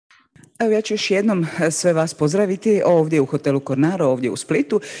Evo, ja ću još jednom sve vas pozdraviti ovdje u hotelu Cornaro, ovdje u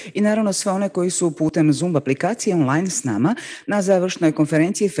Splitu i naravno sve one koji su putem Zoom aplikacije online s nama na završnoj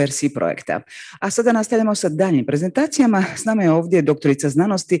konferenciji FAIRSEA projekta. A sada nastavljamo sa daljnjim prezentacijama. S nama je ovdje doktorica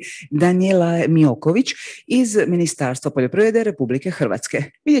znanosti Danijela Mioković iz Ministarstva poljoprivrede Republike Hrvatske.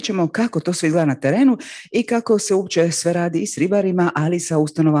 Vidjet ćemo kako to sve izgleda na terenu i kako se uopće sve radi i s ribarima, ali i sa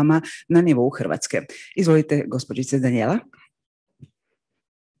ustanovama na nivou Hrvatske. Izvolite, gospođice Danijela.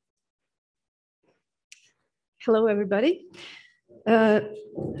 Hello, everybody.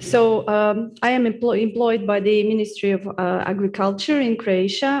 I am employed by the Ministry of Agriculture in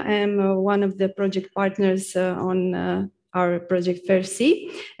Croatia. I am one of the project partners on our project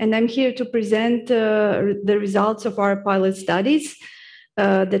FAIRSEA, and I'm here to present the results of our pilot studies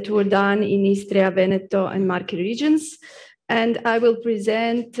that were done in Istria, Veneto, and Marche regions. And I will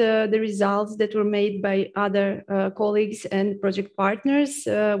present the results that were made by other colleagues and project partners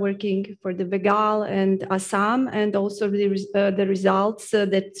working for the Vegal and Assam, and also the results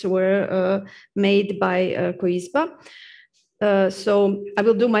that were made by COISPA. So I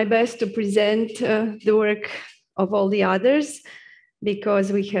will do my best to present the work of all the others,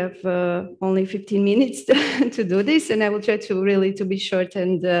 because we have only 15 minutes to do this, and I will try to be short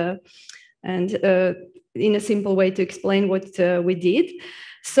and in a simple way to explain what we did.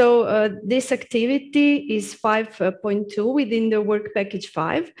 So this activity is 5.2 within the work package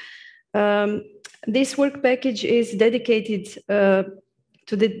 5. This work package is dedicated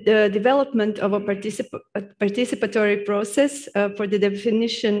to the development of a participatory process for the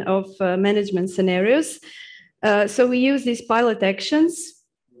definition of management scenarios. So we use these pilot actions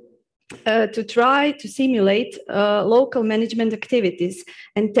to try to simulate local management activities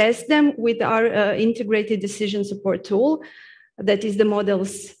and test them with our integrated decision support tool, that is the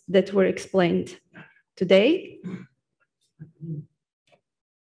models that were explained today.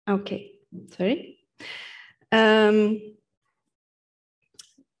 Okay, sorry.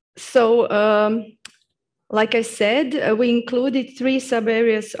 Like I said, we included 3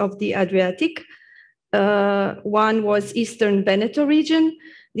 sub-areas of the Adriatic. One was Eastern Veneto region,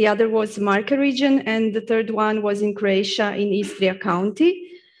 the other was Marche region, and the third one was in Croatia in Istria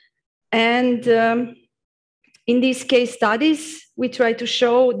County. And in these case studies, we try to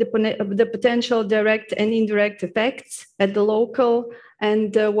show the potential direct and indirect effects at the local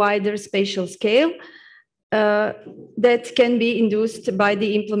and wider spatial scale that can be induced by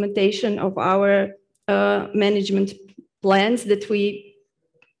the implementation of our management plans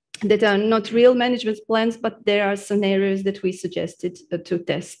that are not real management plans, but there are scenarios that we suggested to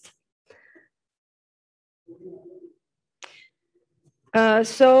test.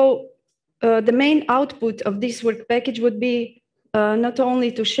 The main output of this work package would be not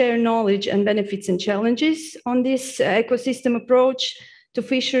only to share knowledge and benefits and challenges on this ecosystem approach to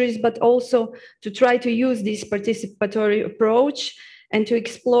fisheries, but also to try to use this participatory approach and to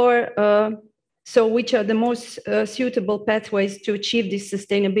explore which are the most suitable pathways to achieve these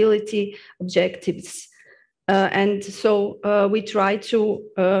sustainability objectives. We try to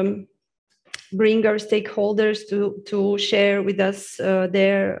bring our stakeholders to share with us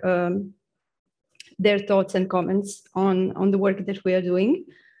their thoughts and comments on the work that we are doing.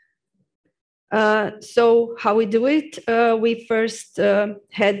 So how we do it? We first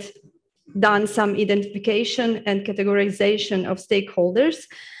had done some identification and categorization of stakeholders,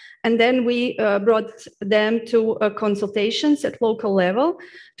 and then we brought them to consultations at local level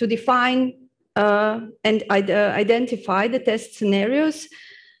to define and identify the test scenarios.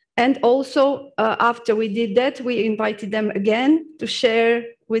 And also, after we did that, we invited them again to share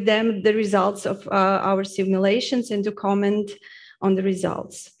with them the results of our simulations and to comment on the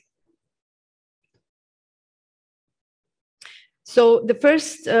results. So the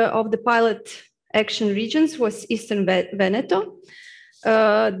first of the pilot action regions was Eastern Veneto.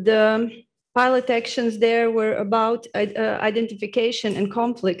 The pilot actions there were about identification and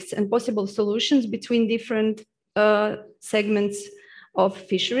conflicts and possible solutions between different segments of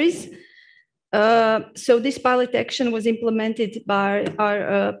fisheries. So this pilot action was implemented by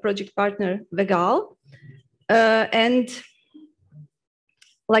our project partner, Vegal. And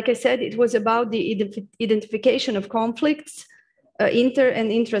like I said, it was about the identification of conflicts, inter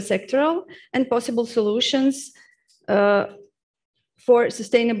and intrasectoral, and possible solutions for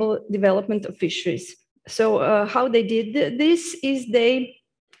sustainable development of fisheries. So how they did this is they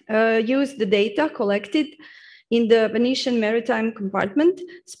used the data collected in the Venetian maritime compartment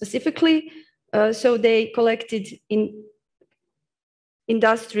specifically. So they collected in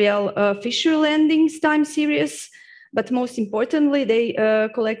industrial fishery landings time series, but most importantly, they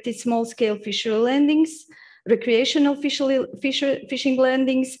collected small-scale fishery landings recreational fishing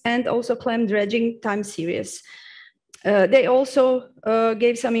landings, and also clam dredging time series. They also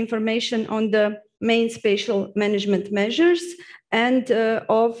gave some information on the main spatial management measures and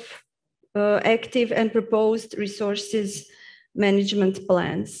of active and proposed resources management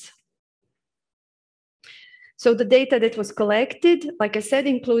plans. So the data that was collected, like I said,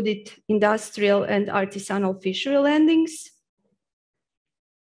 included industrial and artisanal fishery landings.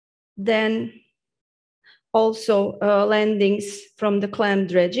 Then also landings from the clam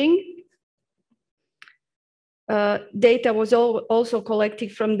dredging. Data was also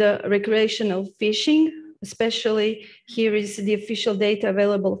collected from the recreational fishing, especially here is the official data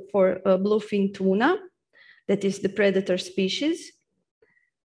available for bluefin tuna, that is the predator species.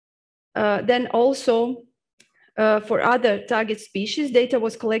 Then also for other target species, data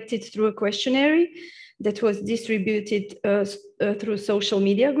was collected through a questionnaire that was distributed through social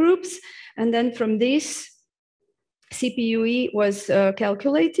media groups. And then from this, CPUE was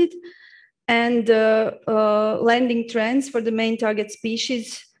calculated, and landing trends for the main target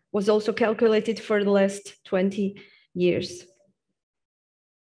species was also calculated for the last 20 years.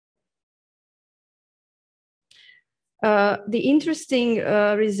 The interesting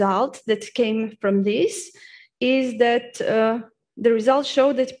result that came from this is that the results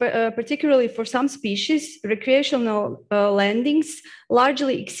show that particularly for some species, recreational landings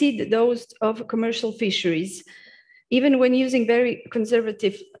largely exceed those of commercial fisheries, even when using very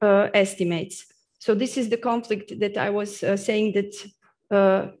conservative estimates. So this is the conflict that I was saying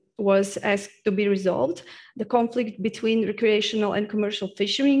that was asked to be resolved, the conflict between recreational and commercial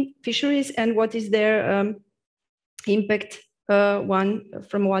fisheries and what is their impact from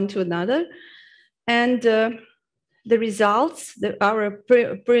one to another. And the results, our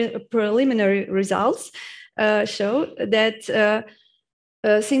preliminary results show that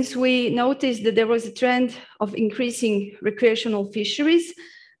since we noticed that there was a trend of increasing recreational fisheries,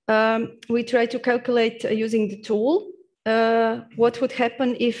 we tried to calculate using the tool what would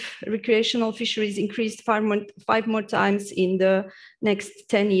happen if recreational fisheries increased 5 more times in the next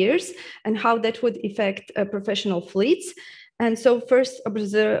 10 years, and how that would affect professional fleets. And so first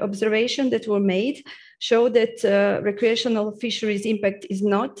observation that were made show that recreational fisheries impact is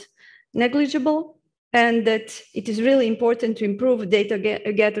not negligible, and that it is really important to improve data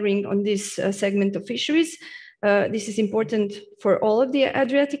gathering on this segment of fisheries. This is important for all of the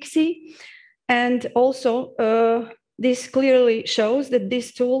Adriatic Sea. And also, this clearly shows that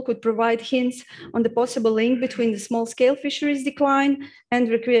this tool could provide hints on the possible link between the small-scale fisheries decline and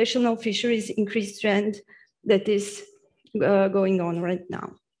recreational fisheries increased trend that is going on right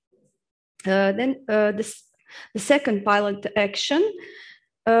now. Then the second pilot action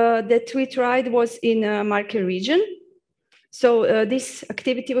that we tried was in Marke region. So this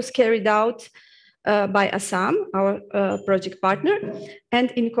activity was carried out by Assam, our project partner,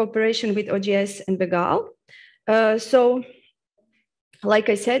 and in cooperation with OGS and Begal. So, like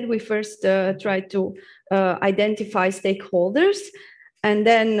I said, we first tried to identify stakeholders and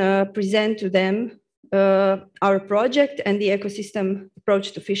then present to them our project and the ecosystem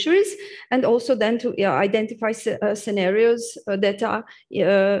approach to fisheries, and also then to identify scenarios that are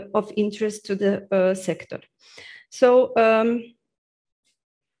of interest to the sector. So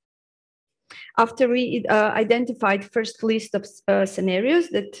after we identified first list of scenarios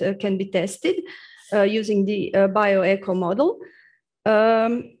that can be tested using the bioeco model,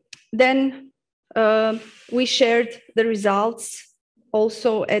 then we shared the results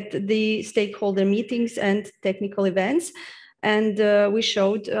also at the stakeholder meetings and technical events. And we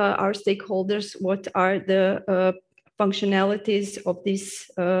showed our stakeholders what are the functionalities of this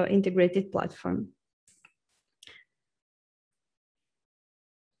integrated platform.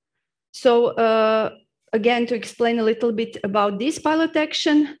 So again, to explain a little bit about this pilot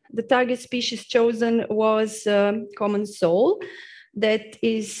action, the target species chosen was common sole that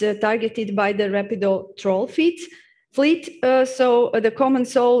is targeted by the Rapido trawl fleet. So the common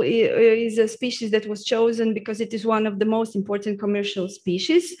sole is a species that was chosen because it is one of the most important commercial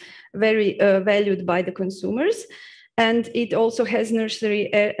species, very valued by the consumers. And it also has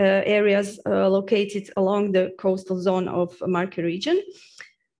nursery areas located along the coastal zone of Marke region.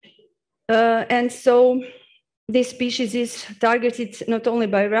 And so this species is targeted not only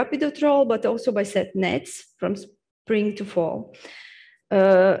by Rapido trawl, but also by set nets from spring to fall.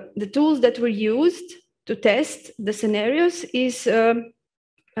 The tools that were used to test the scenarios is a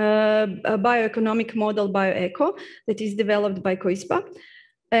bioeconomic model, bioeco, that is developed by COISPA.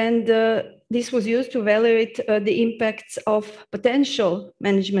 And this was used to evaluate the impacts of potential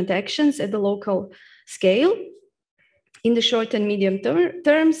management actions at the local scale. in the short and medium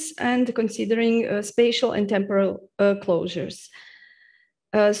terms, and considering spatial and temporal closures.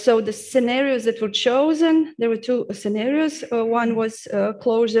 So the scenarios that were chosen, there were two scenarios. One was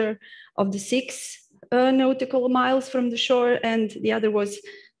closure of the 6 nautical miles from the shore, and the other was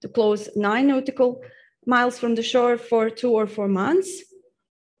to close 9 nautical miles from the shore for 2 or 4 months.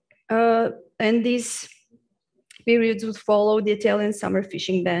 And these periods would follow the Italian summer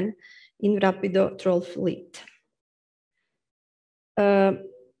fishing ban in Rapido Troll fleet.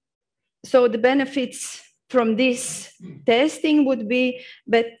 So the benefits from this testing would be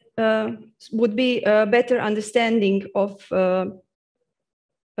a better understanding of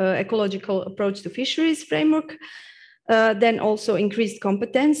ecological approach to fisheries framework, then also increased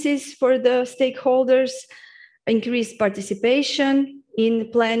competencies for the stakeholders, increased participation in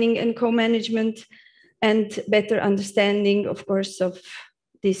planning and co-management, and better understanding, of course, of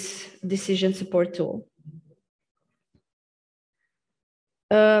this decision support tool.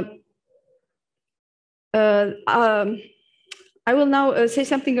 I will now say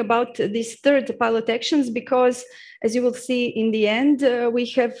something about these third pilot actions, because as you will see in the end, we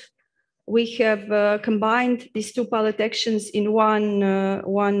have combined these 2 pilot actions in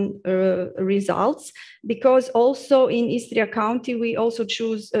one results, because also in Istria County, we also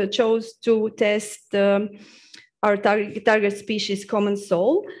chose to test our target species common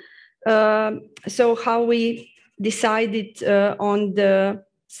sole. So how we decided on the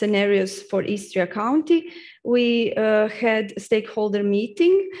scenarios for Istria County, we had a stakeholder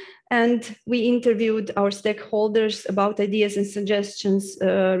meeting, and we interviewed our stakeholders about ideas and suggestions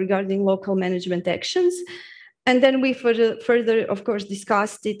regarding local management actions. And then we further, of course,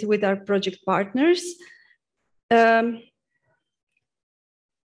 discussed it with our project partners.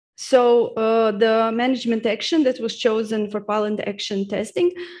 So the management action that was chosen for pilot action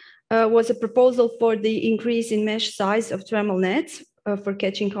testing was a proposal for the increase in mesh size of trammel nets for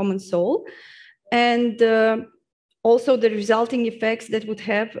catching common sole, and also the resulting effects that would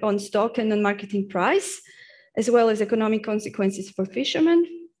have on stock and on marketing price, as well as economic consequences for fishermen.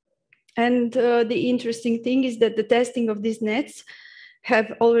 And the interesting thing is that the testing of these nets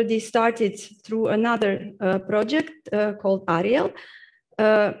have already started through another project called Ariel.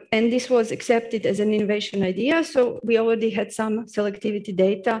 And this was accepted as an innovation idea. So we already had some selectivity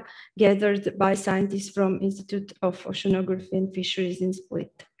data gathered by scientists from Institute of Oceanography and Fisheries in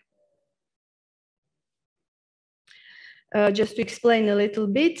Split. Just to explain a little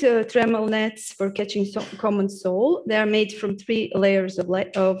bit, trammel nets for catching common sole, they are made from 3 layers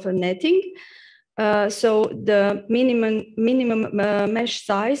of netting. So the minimum mesh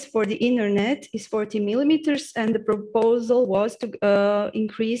size for the inner net is 40 millimeters, and the proposal was to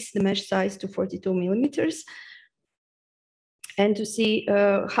increase the mesh size to 42 millimeters, and to see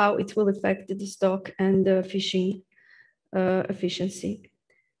how it will affect the stock and the fishing efficiency.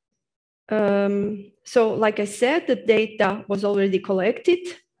 So like I said, the data was already collected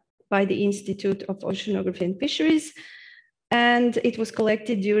by the Institute of Oceanography and Fisheries, and it was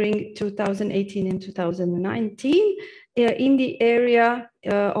collected during 2018 and 2019 in the area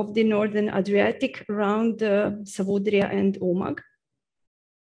of the Northern Adriatic around Savudrija and Umag.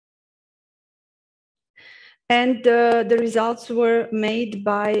 And the results were made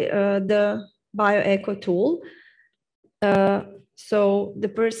by the BioEco tool. So the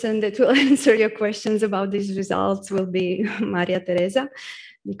person that will answer your questions about these results will be Maria Teresa,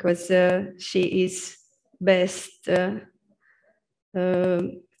 because she is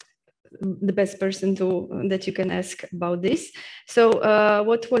the best person that you can ask about this. So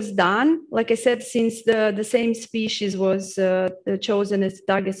what was done, like I said, since the same species was chosen as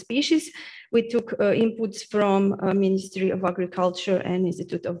target species, we took inputs from Ministry of Agriculture and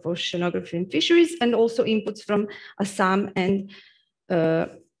Institute of Oceanography and Fisheries, and also inputs from Assam and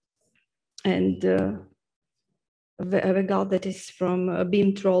Vegal, that is from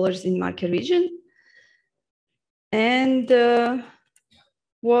beam trawlers in Marke region. And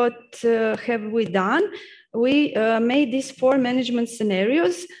what have we done? We made these 4 management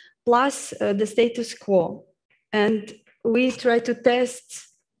scenarios plus the status quo. And we try to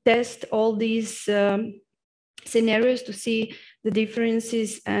test all these scenarios to see the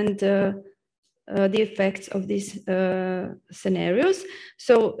differences and the effects of these scenarios.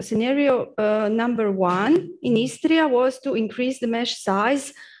 So scenario number 1 in Istria was to increase the mesh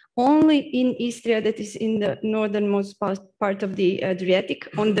size only in Istria, that is in the northernmost part of the Adriatic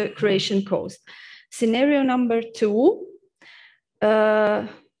on the Croatian coast. Scenario number 2,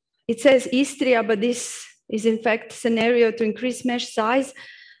 it says Istria, but this is in fact scenario to increase mesh size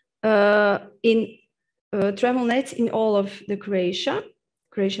in trammel nets in all of the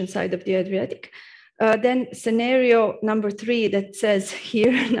Croatian side of the Adriatic. Then scenario number 3 that says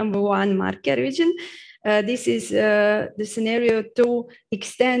here, number 1, Marke region. This is the scenario to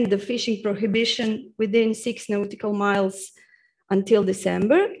extend the fishing prohibition within 6 nautical miles until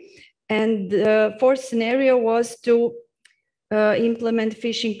December. And the 4th scenario was to implement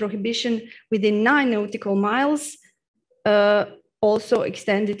fishing prohibition within 9 nautical miles, also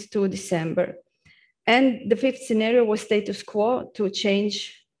extended to December. And the 5th scenario was status quo, to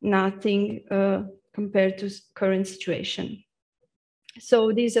change nothing compared to current situation.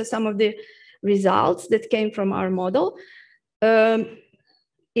 So these are some of the results that came from our model.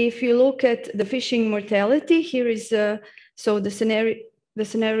 If you look at the fishing mortality, here is so the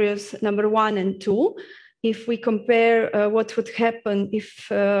scenarios number 1 and 2. If we compare what would happen if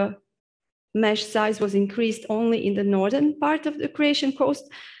mesh size was increased only in the northern part of the Croatian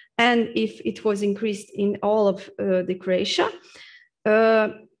coast, and if it was increased in all of the Croatia,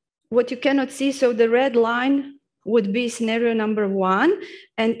 what you cannot see, so the red line would be scenario number 1,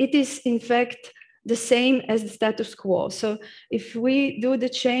 and it is in fact the same as the status quo. So if we do the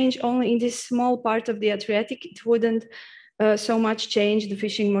change only in this small part of the Adriatic, it wouldn't so much change the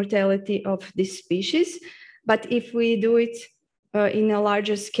fishing mortality of this species. But if we do it in a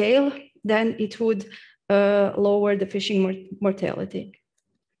larger scale, then it would lower the fishing mortality.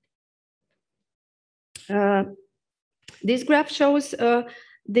 This graph shows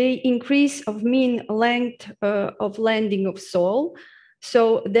the increase of mean length of landing of sole.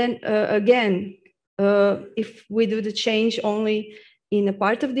 So then again, if we do the change only in a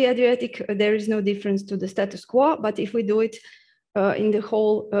part of the Adriatic, there is no difference to the status quo. But if we do it in the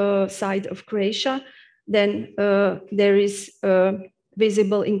whole side of Croatia, then there is a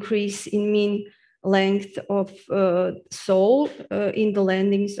visible increase in mean length of sole in the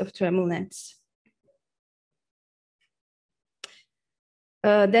landings of trammel nets.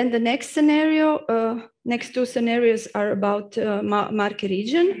 Then the next scenario, next 2 scenarios are about Marke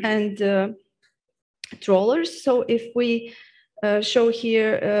region and trawlers. So if we show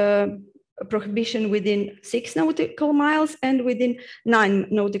here a prohibition within 6 nautical miles and within 9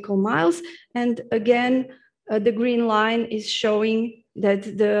 nautical miles, and again, the green line is showing that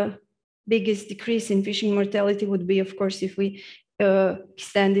the biggest decrease in fishing mortality would be, of course, if we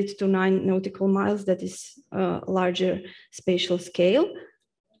extend it to 9 nautical miles, that is a larger spatial scale.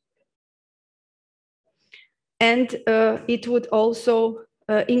 And it would also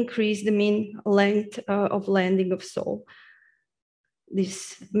increase the mean length of landing of sole.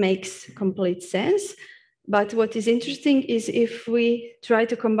 This makes complete sense. But what is interesting is if we try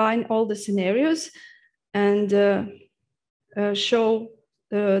to combine all the scenarios and show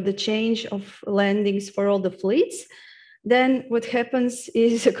the change of landings for all the fleets, then what happens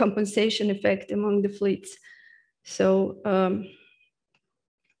is a compensation effect among the fleets. So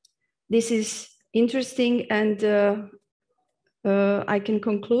this is interesting, and I can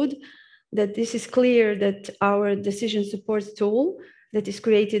conclude that this is clear that our decision support tool that is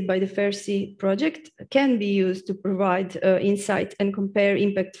created by the FAIRSEA project can be used to provide insight and compare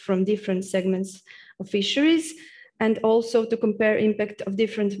impact from different segments of fisheries, and also to compare impact of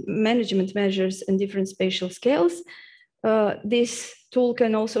different management measures and different spatial scales. This tool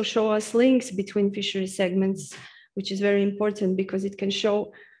can also show us links between fishery segments, which is very important because it can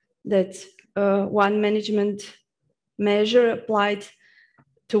show that one management measure applied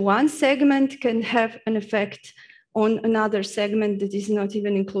to one segment can have an effect on another segment that is not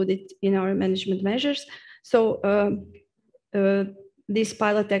even included in our management measures. So these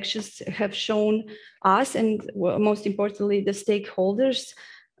pilot actions have shown us, and most importantly, the stakeholders,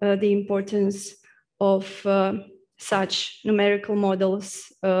 the importance of such numerical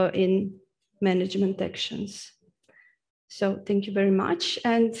models in management actions. So thank you very much.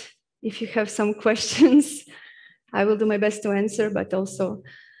 And if you have some questions, I will do my best to answer, but also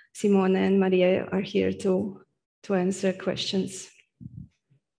Simone and Maria are here to answer questions.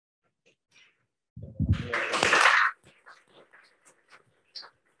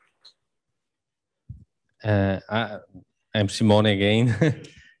 I'm Simone again.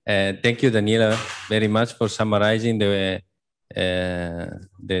 Thank you, Daniela, very much for summarizing the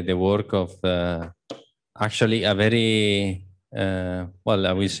work of actually a very, well,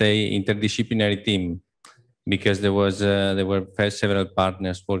 I will say interdisciplinary team, because there were several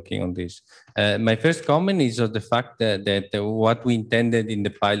partners working on this. My first comment is on the fact that what we intended in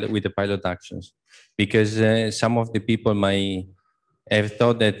the pilot with the pilot actions, because some of the people might have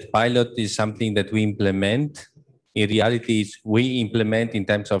thought that pilot is something that we implement. In reality, we implement in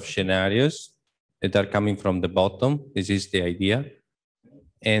terms of scenarios that are coming from the bottom. This is the idea.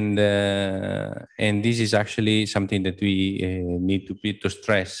 And this is actually something that we need to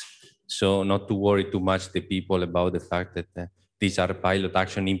stress. So not to worry too much the people about the fact that these are pilot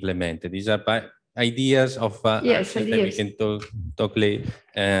action implemented. These are ideas of actions that we can talk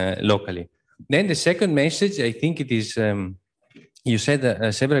locally. Then the second message, I think it is, you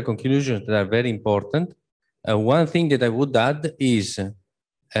said several conclusions that are very important. One thing that I would add is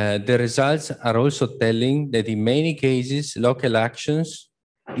the results are also telling that in many cases, local actions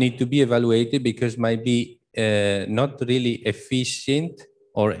need to be evaluated because might be not really efficient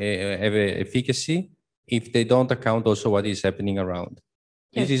or have efficacy if they don't account also what is happening around.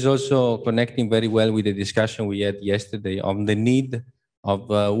 Yes. This is also connecting very well with the discussion we had yesterday on the need of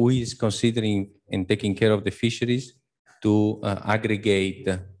who is considering and taking care of the fisheries to aggregate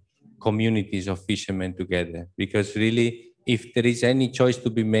communities of fishermen together. Because really, if there is any choice to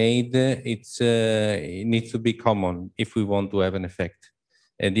be made, it needs to be common if we want to have an effect.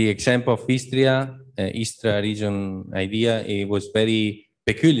 The example of Istria, Istra region idea, it was very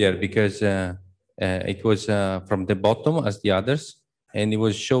peculiar because it was from the bottom as the others, and it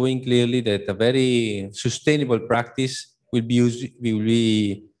was showing clearly that a very sustainable practice will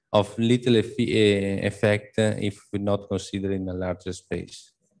be of little effect if not considering a larger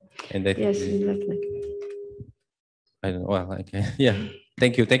space. And that yes, exactly. I don't know. Well, okay. Yeah.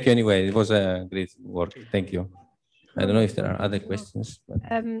 Thank you. Thank you anyway. It was a great work. Thank you. I don't know if there are other questions.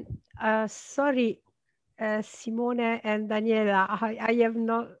 But... sorry, Simone and Daniela, I have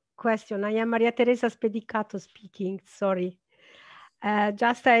no question. I am Maria Teresa Spedicato speaking. Sorry.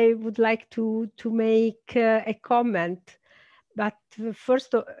 Just I would like to make a comment. But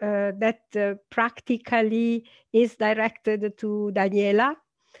first, that practically is directed to Daniela,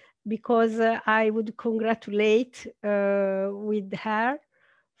 because I would congratulate with her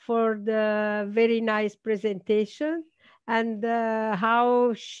for the very nice presentation and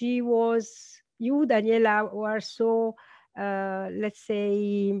how she was, you, Daniela, were so, let's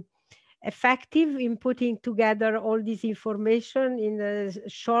say, effective in putting together all this information in a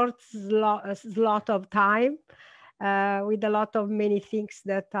short slot of time. With a lot of many things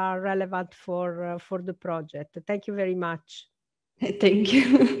that are relevant for the project. Thank you very much. Thank you.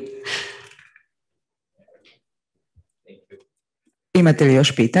 Imate li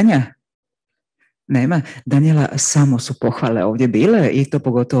još pitanja? Nema. Daniela, samo su pohvale ovdje bile i to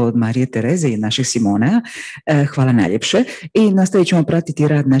pogotovo od Marije Tereze i naših Simonea. Hvala najljepše i nastavit ćemo pratiti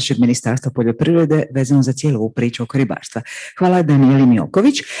rad našeg Ministarstva poljoprivrede vezano za cijelu ovu priču oko ribarstva. Hvala Danijeli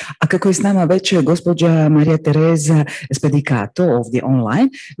Mioković, a kako je s nama već gospođa Marija Tereza Spedicato ovdje online,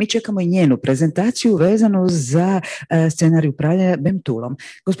 mi čekamo i njenu prezentaciju vezanu za scenarij upravljanja BEM-toolom.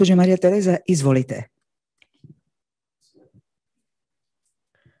 Gospođa Marija Tereza, izvolite.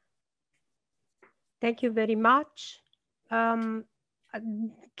 Thank you very much.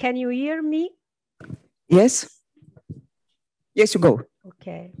 Can you hear me? Yes. Yes, you go.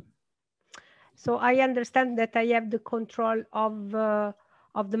 Okay. So I understand that I have the control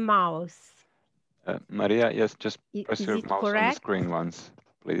of the mouse. Maria, yes, just press your mouse correct? On the screen once,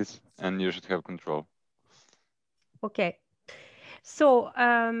 please, and you should have control. Okay. So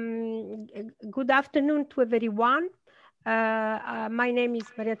good afternoon to everyone. My name is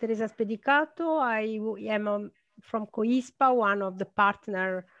Maria Teresa Spedicato. I am from COISPA, one of the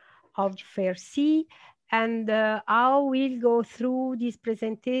partners of FAIRSEA, and I will go through this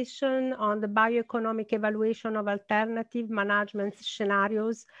presentation on the bioeconomic evaluation of alternative management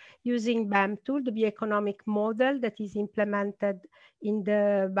scenarios using BEM tool, the bioeconomic model that is implemented in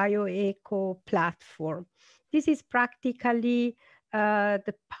the BioEco platform. This is practically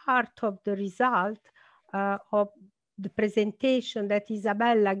the part of the result of the presentation that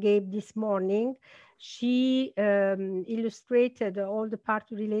Isabella gave this morning. She illustrated all the part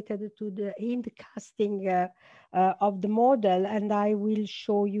related to the endcasting of the model, and I will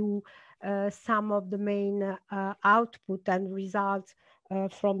show you some of the main output and results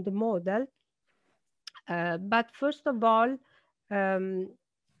from the model. But first of all,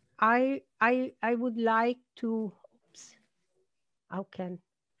 I would like to, oops, how can,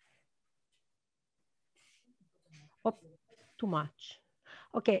 oh, too much.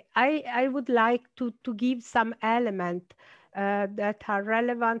 Okay, I would like to give some elements that are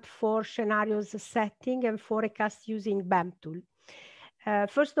relevant for scenarios setting and forecast using BEM tool.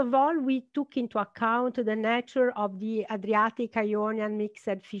 First of all, we took into account the nature of the Adriatic-Ionian mixed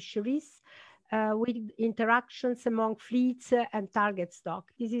fisheries with interactions among fleets and target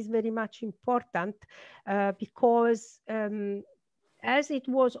stock. This is very much important because as it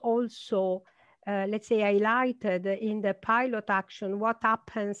was also let's say highlighted in the pilot action, what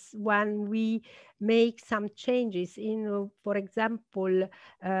happens when we make some changes in, for example,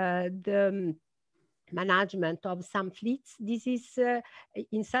 the management of some fleets. This is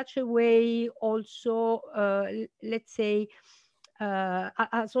in such a way also, let's say,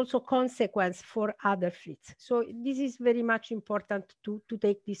 has also consequence for other fleets. So this is very much important to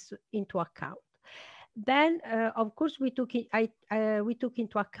take this into account. Then, of course, we took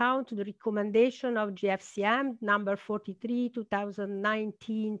into account the recommendation of GFCM number 43,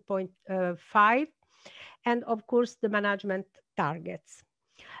 2019.5, and of course the management targets.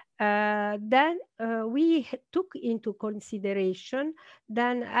 Then we took into consideration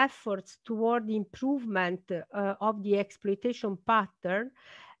then efforts toward the improvement of the exploitation pattern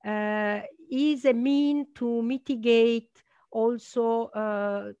is a mean to mitigate also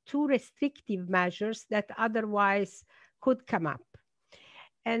too restrictive measures that otherwise could come up.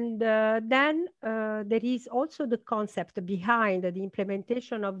 And then there is also the concept behind the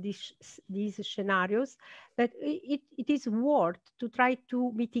implementation of these scenarios that it is worth to try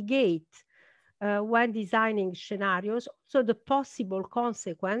to mitigate when designing scenarios, so the possible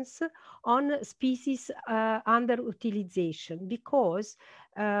consequence on species underutilization, because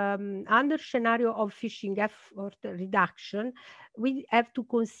under scenario of fishing effort reduction, we have to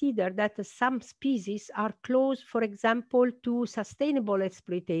consider that some species are close, for example, to sustainable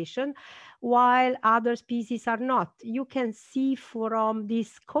exploitation, while other species are not. You can see from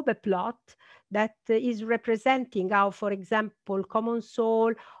this Kobe plot that is representing how, for example, common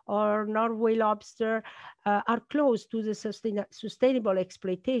sole or Norway lobster are close to the sustainable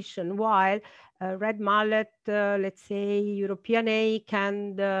exploitation, while red mullet, let's say European hake,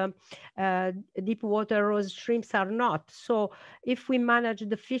 and deep water rose shrimps are not. So if we manage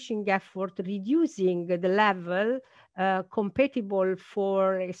the fishing effort, reducing the level compatible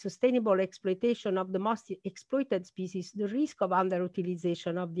for a sustainable exploitation of the most exploited species, the risk of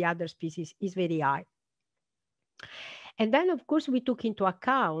underutilization of the other species is very high. And then, of course, we took into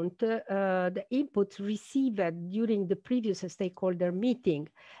account the inputs received during the previous stakeholder meeting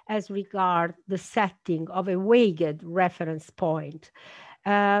as regard the setting of a weighted reference point.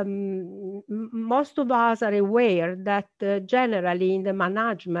 Most of us are aware that generally in the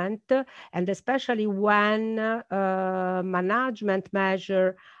management, and especially when management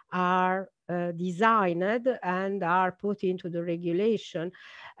measures are designed and are put into the regulation,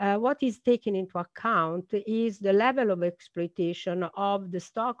 what is taken into account is the level of exploitation of the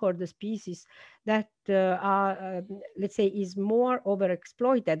stock or the species that are, let's say, is more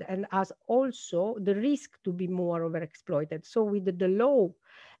overexploited and has also the risk to be more overexploited. So with the low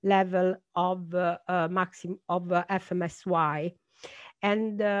level of maximum of FMSY.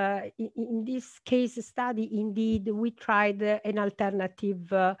 And in this case study, indeed, we tried an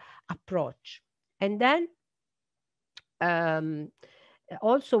alternative approach. And then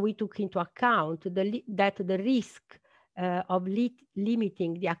also we took into account that the risk of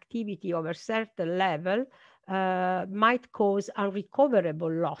limiting the activity over a certain level might cause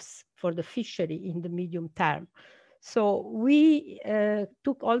unrecoverable loss for the fishery in the medium term. So we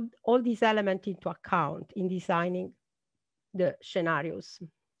took all these elements into account in designing the scenarios.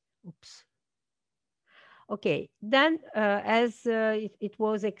 Oops. Okay, then as it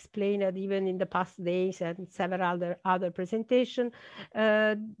was explained even in the past days and several other presentations,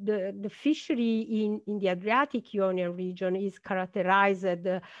 the fishery in the Adriatic Ionian region is characterized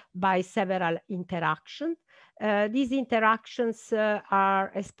by several interactions. These interactions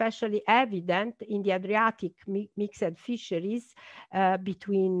are especially evident in the Adriatic mixed fisheries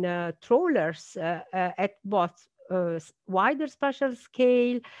between trawlers at both wider spatial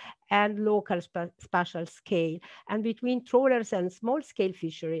scale and local spatial scale, and between trawlers and small-scale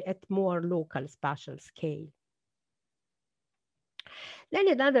fishery at more local spatial scale. Then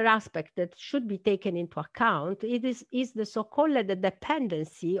another aspect that should be taken into account is the so-called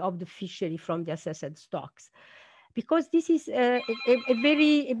dependency of the fishery from the assessed stocks, because this is a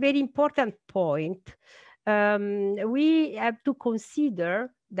very important point. We have to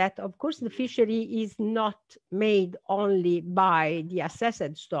consider that, of course, the fishery is not made only by the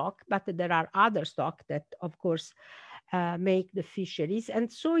assessed stock, but there are other stock that, of course, make the fisheries. And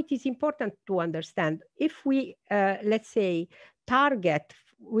so it is important to understand if we, let's say, target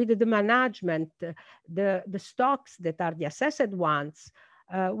with the management the stocks that are the assessed ones,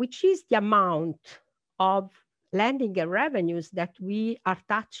 which is the amount of landing and revenues that we are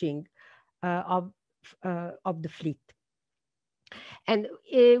touching of the fleet. And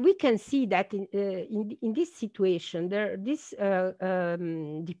we can see that in this situation, this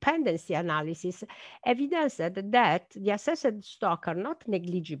dependency analysis evidenced that the assessed stock are not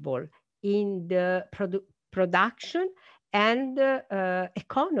negligible in the production and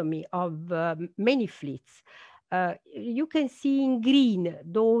economy of many fleets. You can see in green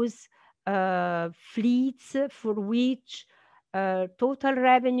those fleets for which total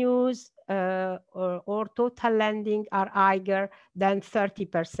revenues or total lending are higher than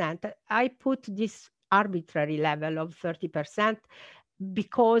 30%. I put this arbitrary level of 30%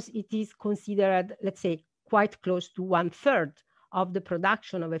 because it is considered, let's say, quite close to 1/3 of the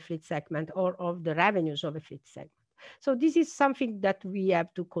production of a fleet segment or of the revenues of a fleet segment. So this is something that we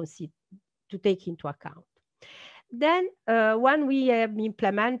have to consider, to take into account. Then when we have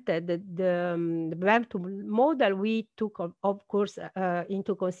implemented the BEM2 model, we took, of course,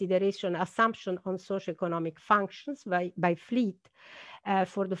 into consideration assumption on socioeconomic functions by fleet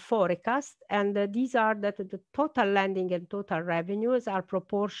for the forecast. And these are that the total lending and total revenues are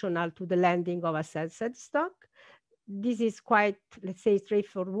proportional to the lending of assessed stock. This is quite, let's say,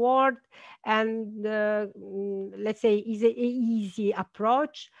 straightforward and let's say is an easy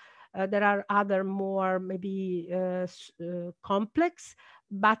approach. There are other more maybe complex,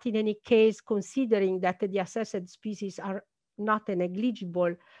 but in any case, considering that the assessed species are not a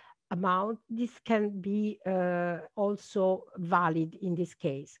negligible amount, this can be also valid in this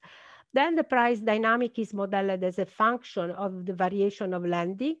case. Then the price dynamic is modeled as a function of the variation of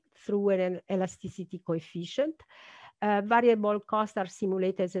lending through an elasticity coefficient. Variable costs are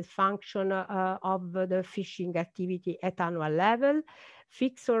simulated as a function of the fishing activity at annual level.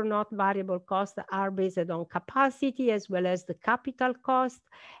 Fixed or not variable costs are based on capacity as well as the capital cost,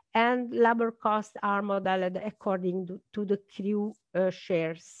 and labor costs are modeled according to the crew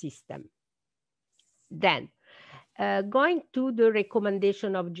share system. Then, going to the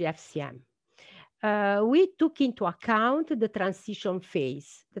recommendation of GFCM. We took into account the transition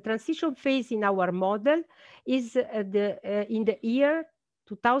phase. The transition phase in our model is in the year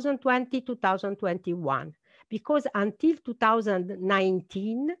 2020-2021, because until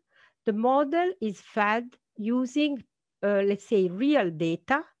 2019, the model is fed using, let's say, real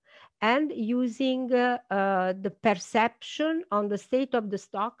data and using the perception on the state of the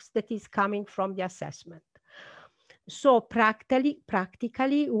stocks that is coming from the assessment. So practically,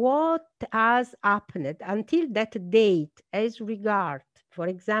 what has happened until that date as regard, for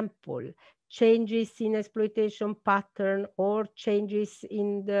example, changes in exploitation pattern or changes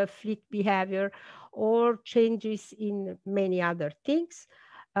in the fleet behavior or changes in many other things,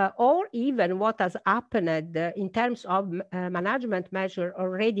 or even what has happened in terms of management measure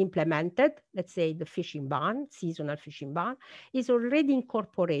already implemented, let's say the fishing ban, seasonal fishing ban, is already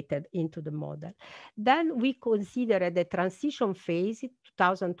incorporated into the model. Then we consider the transition phase,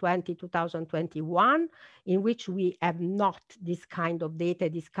 2020-2021, in which we have not this kind of data,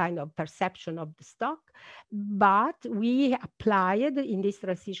 this kind of perception of the stock, but we applied in this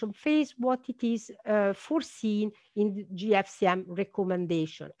transition phase what it is foreseen in the GFCM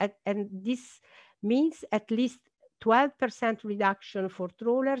recommendation. And this means at least 12% reduction for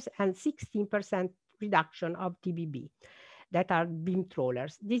trawlers and 16% reduction of TBB that are beam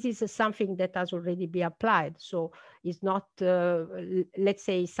trawlers. This is something that has already been applied. So it's not, let's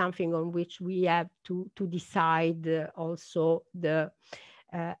say, something on which we have to decide also the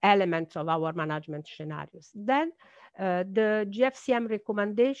elements of our management scenarios. Then the GFCM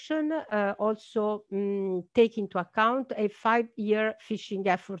recommendation also take into account a 5-year fishing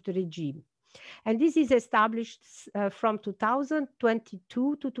effort regime. And this is established from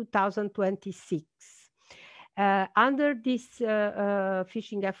 2022 to 2026. Under this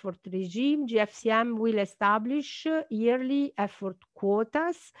fishing effort regime, GFCM will establish yearly effort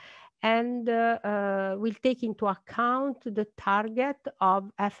quotas and will take into account the target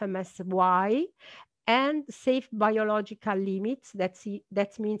of FMSY and safe biological limits, that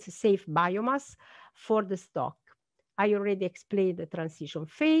means safe biomass for the stock. I already explained the transition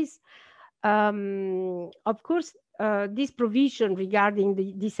phase. Of course, this provision regarding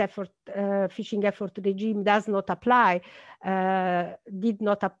this fishing effort regime does not apply, do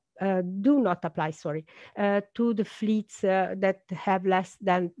not apply, to the fleets that have less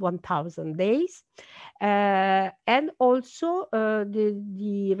than 1,000 days. And also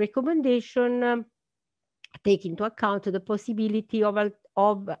the recommendation take into account the possibility of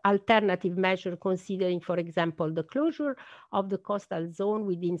alternative measure, considering, for example, the closure of the coastal zone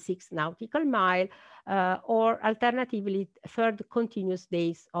within 6 nautical miles, or alternatively, third continuous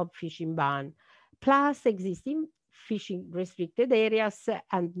days of fishing ban, plus existing fishing restricted areas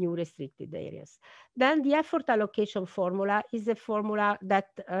and new restricted areas. Then the effort allocation formula is a formula that,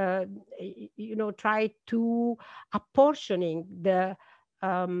 try to apportioning the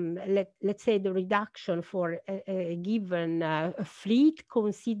let's say the reduction for a given fleet,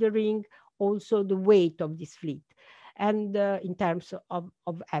 considering also the weight of this fleet and in terms of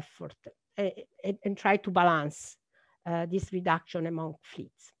effort, and try to balance this reduction among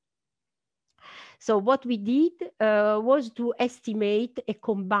fleets. So what we did was to estimate a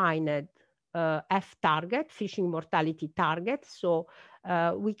combined F target, fishing mortality target. So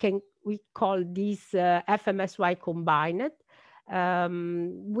we call this FMSY combined.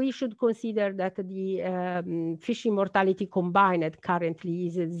 We should consider that the fishing mortality combined currently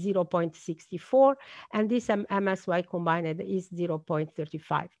is 0.64, and this MSY combined is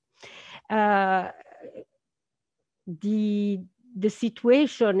 0.35. The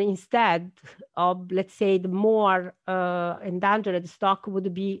situation instead of, let's say, the more endangered stock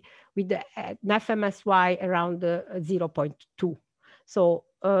would be with the FMSY around 0.2. So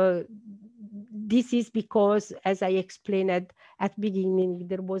this is because, as I explained at the beginning,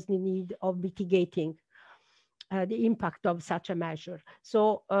 there was the need of mitigating the impact of such a measure.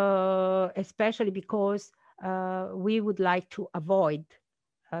 So especially because we would like to avoid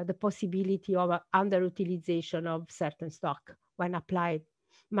the possibility of underutilization of certain stock when applied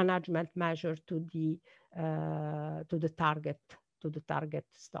management measure to the target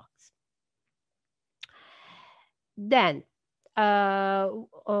stocks. Then,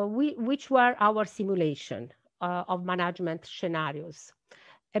 which were our simulation of management scenarios?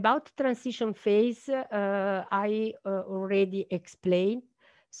 About transition phase, I already explained.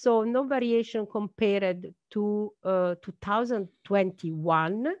 So no variation compared to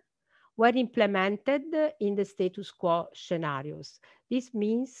 2021 were implemented in the status quo scenarios. This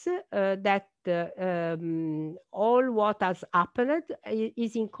means that all what has happened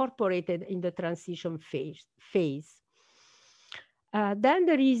is incorporated in the transition phase. Then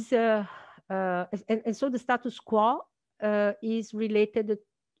there is, and so the status quo is related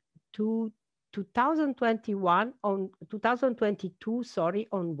to 2022, sorry,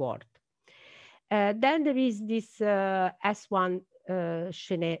 onward. Then there is this S1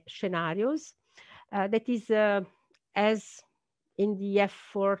 scenarios that is as in the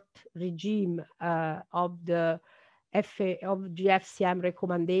effort regime of the GFCM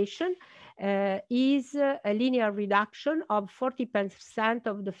recommendation is a linear reduction of 40%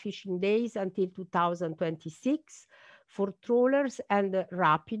 of the fishing days until 2026 for trawlers and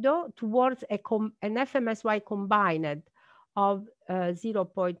rapido towards an FMSY combined of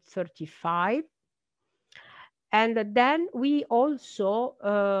 0.35. And then we also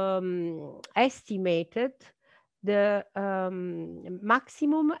estimated the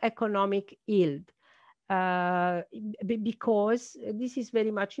maximum economic yield because this is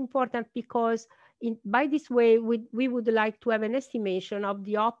very much important, because by this way we would like to have an estimation of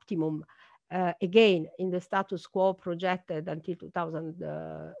the optimum again in the status quo projected until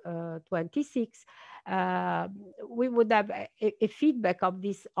 2026. We would have a feedback of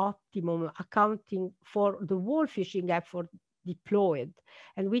this optimum accounting for the whole fishing effort deployed,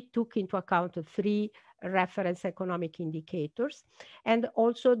 and we took into account 3 reference economic indicators and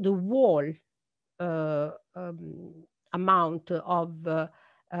also the whole amount of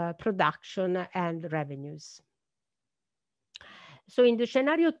production and revenues. So in the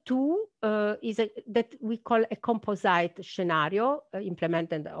scenario 2 is that we call a composite scenario,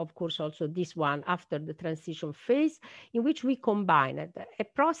 implemented, of course, also this one after the transition phase, in which we combined a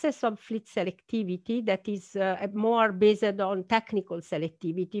process of fleet selectivity that is more based on technical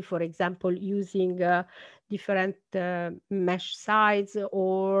selectivity, for example, using different mesh size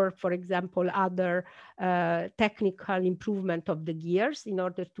or, for example, other technical improvement of the gears in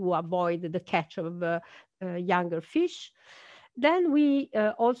order to avoid the catch of younger fish. Then we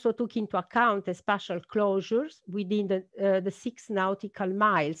also took into account the spatial closures within the 6 nautical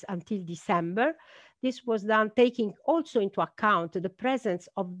miles until December. This was done taking also into account the presence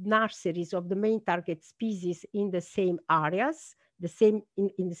of nurseries of the main target species in the same areas. In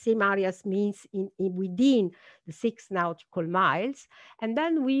the same areas means within the 6 nautical miles. And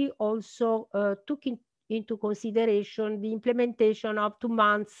then we also took into consideration the implementation of 2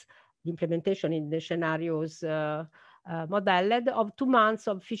 months, the implementation in the scenarios modeled of 2 months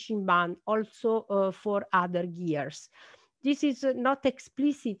of fishing ban also for other gears. This is not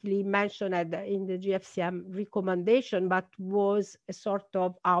explicitly mentioned in the GFCM recommendation, but was a sort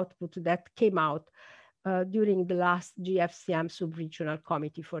of output that came out during the last GFCM sub-regional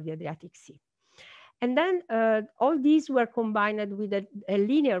committee for the Adriatic Sea. And then all these were combined with a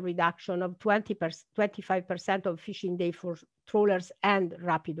linear reduction of 25% of fishing day for trawlers and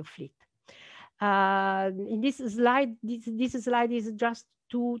rapido fleet. In this slide, this slide is just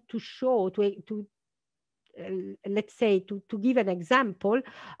to show, let's say, to give an example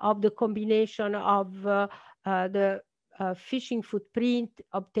of the combination of the fishing footprint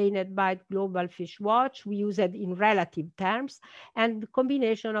obtained by Global Fish Watch. We use it in relative terms, and the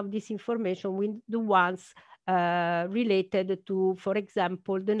combination of this information with the ones related to, for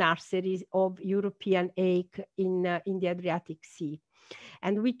example, the nurseries of European hake in the Adriatic Sea.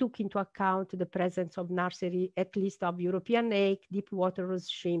 And we took into account the presence of nursery, at least of European hake, deep water rose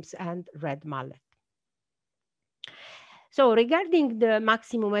shrimps, and red mullet. So regarding the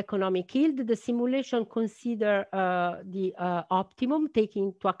maximum economic yield, the simulation consider the optimum, taking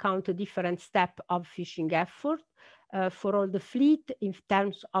into account a different step of fishing effort for all the fleet in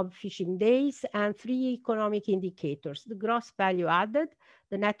terms of fishing days, and 3 economic indicators: the gross value added,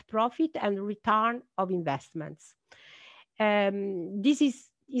 the net profit, and return of investments.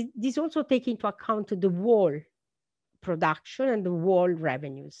 This also takes into account the whole production and the whole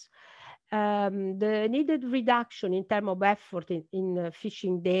revenues. The needed reduction in terms of effort in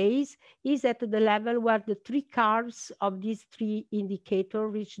fishing days is at the level where the 3 curves of these 3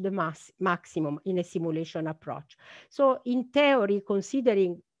 indicators reach the maximum in a simulation approach. So in theory,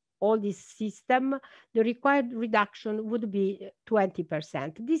 considering all this system, the required reduction would be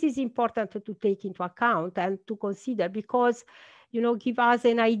 20%. This is important to take into account and to consider, because, you know, give us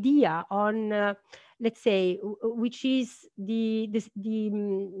an idea on, let's say, which is the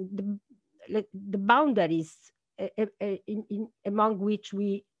boundaries among which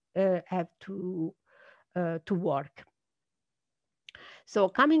we have to work. So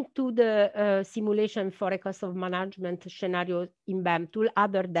coming to the simulation for a cost of management scenario in BEM tool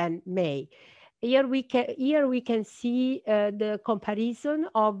other than May. Here we can see the comparison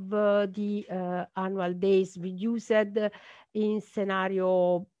of the annual days reduced in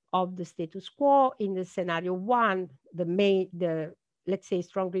scenario of the status quo, in the scenario 1, let's say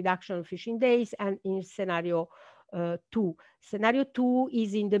strong reduction of fishing days, and in scenario 2. Scenario 2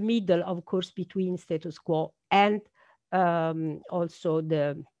 is in the middle, of course, between status quo and also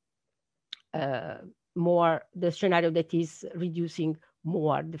the scenario that is reducing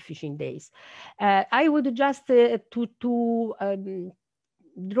more the fishing days. I would just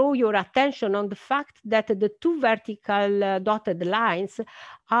draw your attention on the fact that the 2 vertical dotted lines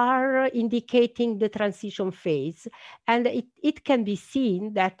are indicating the transition phase, and it can be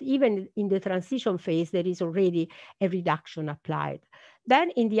seen that even in the transition phase there is already a reduction applied.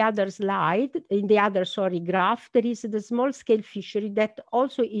 Then in the other graph, there is the small scale fishery that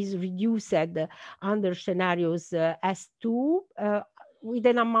also is reduced under scenarios S2 with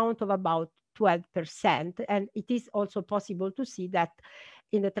an amount of about 12%. And it is also possible to see that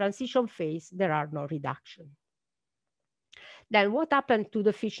in the transition phase, there are no reduction. Then what happened to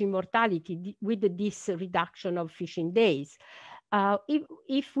the fishing mortality with this reduction of fishing days?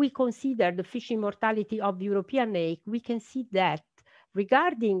 If we consider the fishing mortality of European hake, we can see that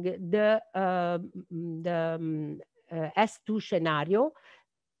regarding the S2 scenario,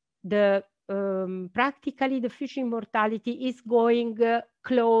 practically the fishing mortality is going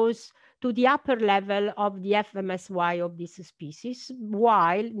close to the upper level of the FMSY of this species,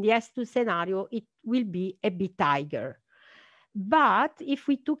 while in the S2 scenario, it will be a bit higher. But if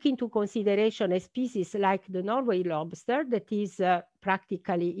we took into consideration a species like the Norway lobster that is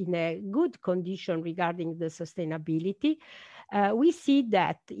practically in a good condition regarding the sustainability, we see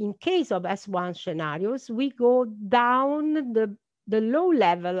that in case of S1 scenarios, we go down the low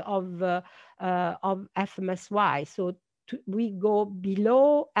level of FMSY. So we go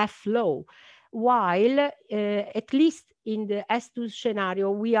below F low, while at least in the S2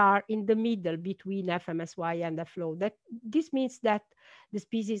 scenario, we are in the middle between FMSY and F low. This means that the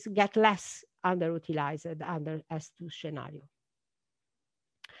species get less underutilized under S2 scenario.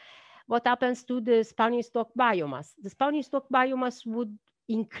 What happens to the spawning stock biomass? The spawning stock biomass would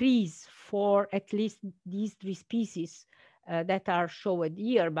increase for at least these 3 species that are shown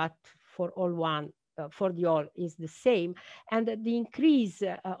here, but for the all is the same. And the increase,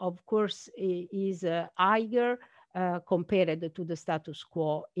 of course, is higher compared to the status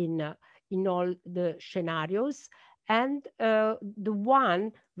quo in all the scenarios. And the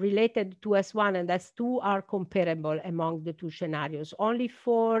one related to S1 and S2 are comparable among the 2 scenarios. Only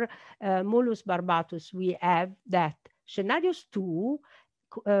for Molus barbatus, we have that scenarios 2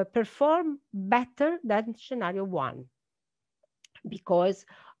 perform better than scenario 1 because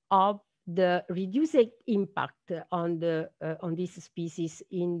of the reducing impact on this species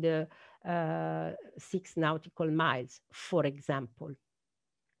in the 6 nautical miles, for example.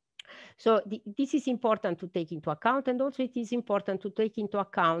 So this is important to take into account, and also it is important to take into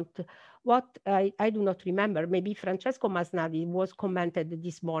account what I do not remember, maybe Francesco Masnadi was commented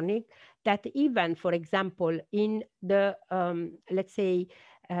this morning, that even, for example, in the, let's say,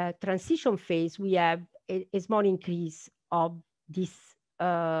 transition phase, we have a small increase of this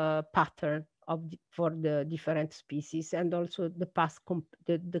pattern for the different species, and also the past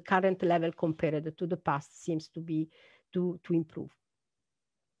the current level compared to the past seems to be to improve.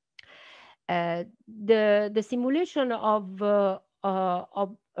 The simulation of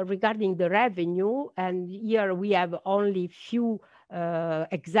regarding the revenue, and here we have only few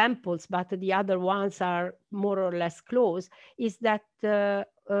examples, but the other ones are more or less close, is that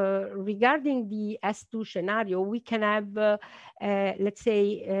regarding the S2 scenario, we can have, let's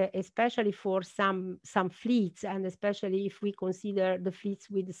say, especially for some fleets, and especially if we consider the fleets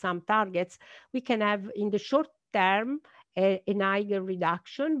with some targets, we can have in the short term a higher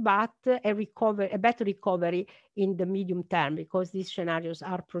reduction, but a better recovery in the medium term, because these scenarios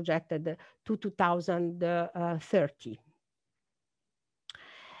are projected to 2030.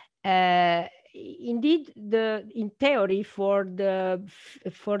 Indeed, in theory, for the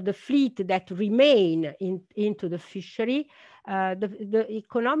fleet that remain into the fishery, the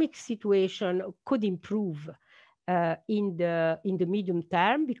economic situation could improve in the medium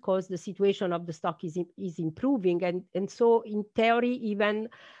term, because the situation of the stock is improving, and so in theory, even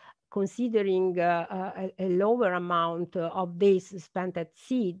considering a lower amount of days spent at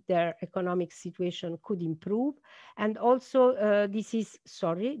sea, their economic situation could improve. And also this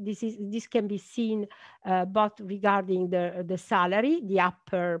can be seen both regarding the salary, the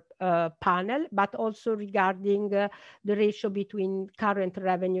upper panel, but also regarding the ratio between current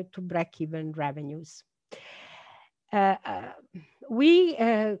revenue to break-even revenues.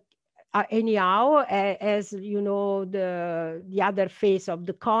 Anyhow, as you know, the other face of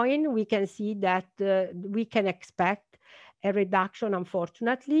the coin, we can see that we can expect a reduction,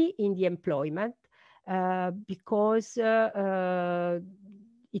 unfortunately, in the employment, because it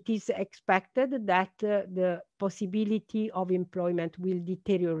is expected that the possibility of employment will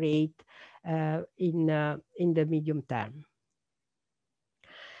deteriorate in the medium term.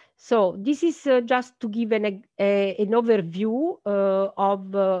 So this is just to give an overview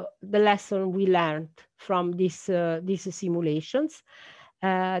of the lesson we learned from these simulations.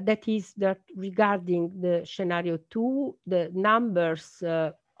 That is that regarding the scenario 2, the numbers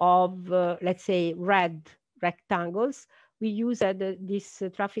of, let's say, red rectangles, we use this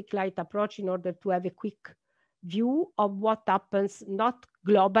traffic light approach in order to have a quick view of what happens, not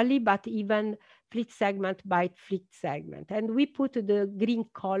globally, but even fleet segment by fleet segment. And we put the green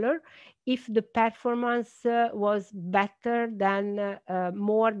color if the performance was better than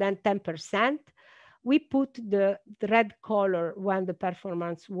more than 10%. We put the red color when the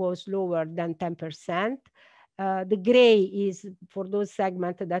performance was lower than 10%. The gray is for those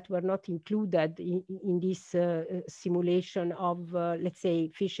segments that were not included in this simulation of, let's say,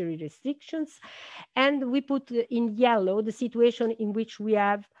 fishery restrictions. And we put in yellow the situation in which we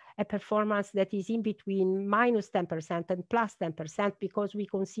have a performance that is in between -10% and +10%, because we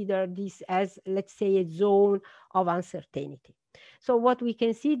consider this as, let's say, a zone of uncertainty. So what we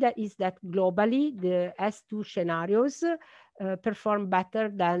can see is that globally, the S2 scenarios perform better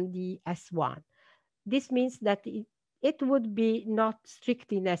than the S1. This means that it would be not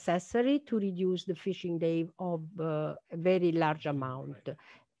strictly necessary to reduce the fishing day of a very large amount.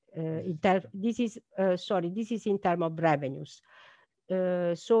 This is in terms of revenues.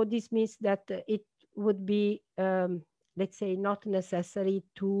 So this means that it would be, let's say, not necessary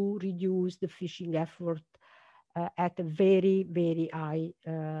to reduce the fishing effort at a very, very high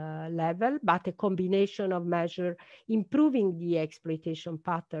level, but a combination of measures improving the exploitation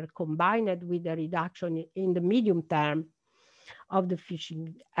pattern combined with a reduction in the medium term of the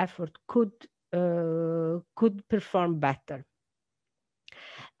fishing effort could perform better.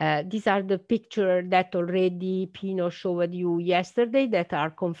 These are the pictures that already Pino showed you yesterday that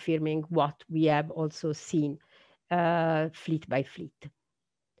are confirming what we have also seen fleet by fleet.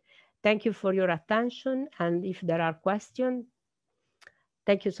 Thank you for your attention, and if there are questions,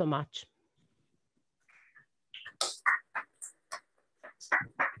 thank you so much.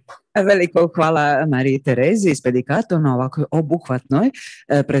 Veliko hvala Mariji Terezi iz Pedikato na ovakvoj obuhvatnoj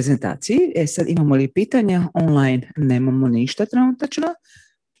prezentaciji. Sad imamo li pitanja online? Nemamo ništa trenutačno.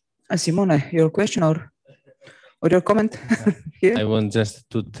 Simone, your question or your comment? I want just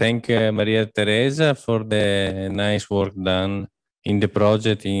to thank Maria Teresa for the nice work done in the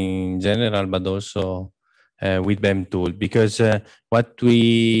project in general, but also with BEM tool, because what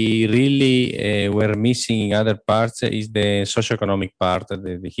we really were missing in other parts is the socioeconomic part.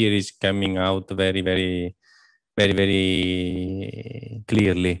 Here is coming out very, very, very, very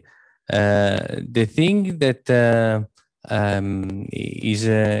clearly. The thing that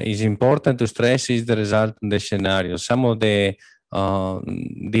is important to stress is the result in the scenario. Some of the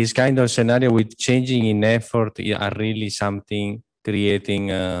this kind of scenario with changing in effort are really something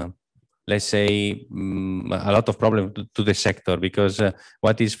creating let's say, a lot of problems to the sector, because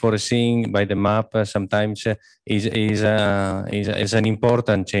what is foreseen by the map sometimes is an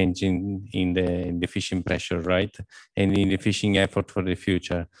important change in the fishing pressure, right? And in the fishing effort for the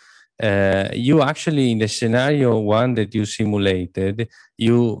future. You actually, in the scenario one that you simulated,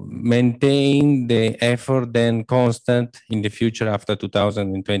 you maintain the effort then constant in the future after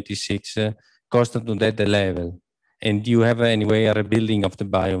 2026, constant to that level. And you have anyway a rebuilding of the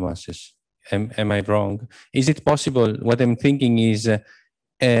biomasses. Am I wrong? Is it possible? What I'm thinking is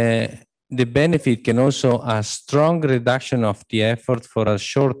the benefit can also a strong reduction of the effort for a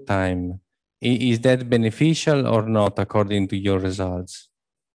short time. Is that beneficial or not according to your results?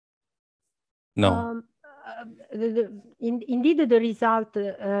 No. Indeed, the result,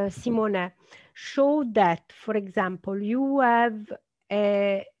 Simone, showed that, for example, you have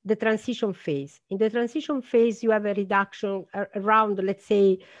the transition phase. In the transition phase, you have a reduction around, let's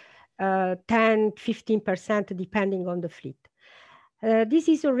say, 10–15%, depending on the fleet. This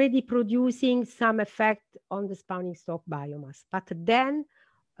is already producing some effect on the spawning stock biomass. But then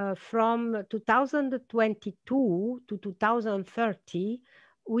from 2022 to 2030,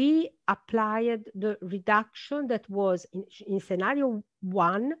 we applied the reduction that was in scenario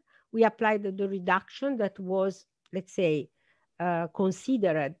one, we applied the reduction that was, let's say,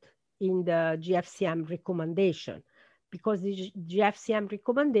 considered in the GFCM recommendation, because the GFCM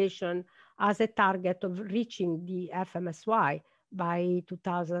recommendation has a target of reaching the FMSY by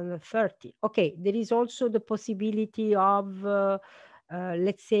 2030. Okay, there is also the possibility of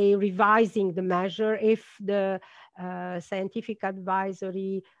let's say, revising the measure if the scientific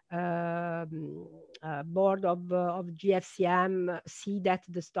advisory board of GFCM see that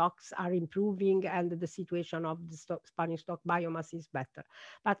the stocks are improving and the situation of the spawning stock biomass is better.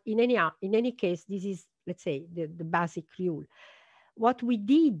 But in any case, this is, let's say, the basic rule. What we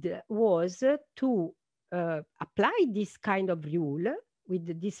did was to apply this kind of rule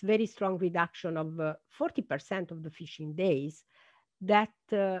with this very strong reduction of 40% of the fishing days, that,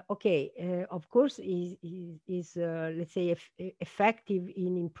 of course, is let's say, effective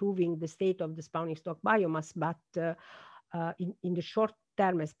in improving the state of the spawning stock biomass, but in the short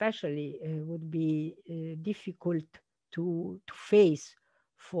term especially, would be difficult to face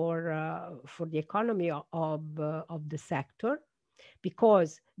for the economy of the sector,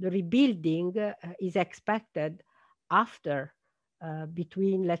 because the rebuilding is expected after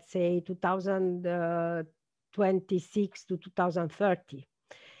between, let's say, 2026 to 2030.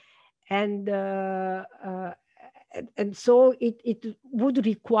 And so it would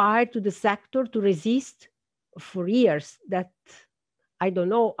require to the sector to resist for years. That I don't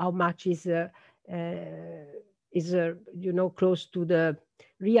know how much is close to the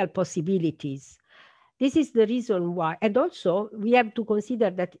real possibilities. This is the reason why. And also we have to consider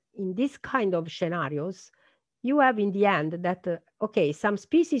that in this kind of scenarios, you have in the end that, some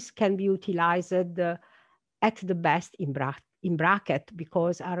species can be utilized at the best in bracket,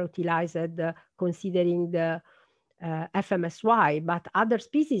 because are utilized considering the FMSY, but other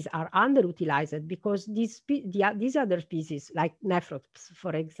species are underutilized because these other species, like nephrops,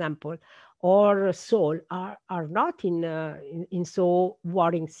 for example, or sole, are not in so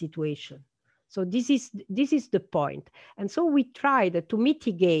worrying situation. So this is the point. And so we tried to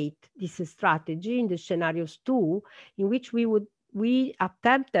mitigate this strategy in the scenarios 2, in which we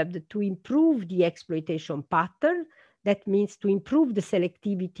attempted to improve the exploitation pattern. That means to improve the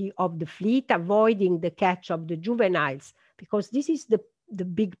selectivity of the fleet, avoiding the catch of the juveniles, because this is the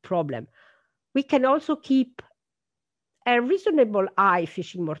big problem. We can also keep a reasonable high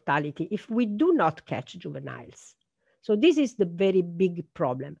fishing mortality if we do not catch juveniles. So this is the very big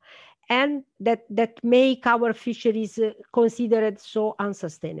problem. And that make our fisheries considered so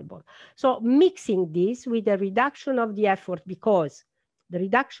unsustainable. So mixing this with a reduction of the effort, because the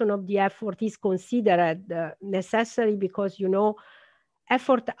reduction of the effort is considered necessary because,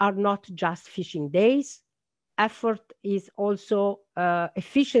 effort are not just fishing days. Effort is also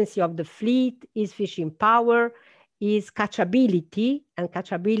efficiency of the fleet, is fishing power, is catchability, and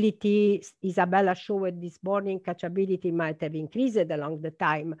catchability, Isabella showed this morning, catchability might have increased along the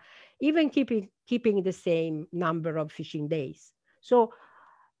time, even keeping the same number of fishing days. So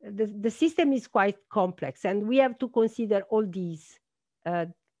the system is quite complex, and we have to consider all these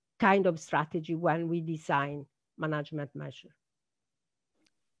kind of strategy when we design management measure.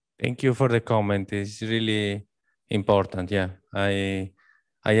 Thank you for the comment. It's really important. Yeah, I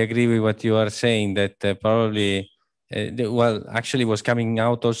agree with what you are saying, that probably, actually was coming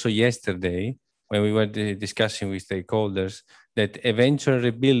out also yesterday when we were discussing with stakeholders, that eventual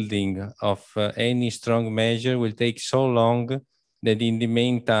rebuilding of any strong measure will take so long that in the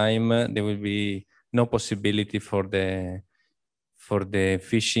meantime there will be no possibility for the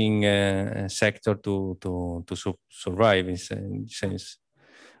fishing sector to survive in sense.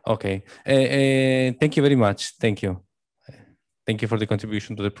 Okay, thank you very much. Thank you. Thank you for the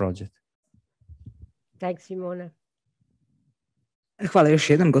contribution to the project. Thanks, Simone. Hvala još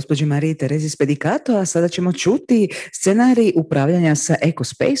jednom gospođi Mariji Terezi Spedicato, a sada ćemo čuti scenarij upravljanja sa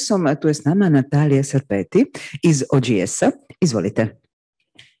EcoSpace-om. Tu je s nama Natalija Sarpeti iz OGS-a. Izvolite.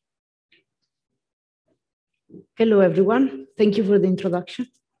 Hello, everyone. Thank you for the introduction.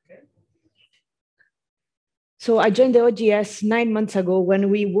 So I joined the OGS 9 months ago when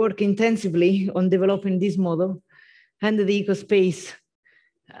we worked intensively on developing this model and the EcoSpace.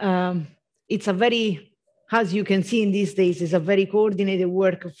 It's a very, as you can see in these days, is a very coordinated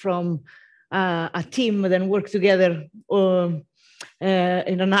work from a team that work together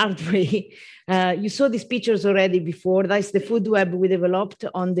in an hard way. You saw these pictures already before. That's the food web we developed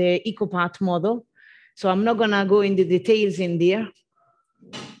on the EcoPath model. So I'm not gonna go into details in there.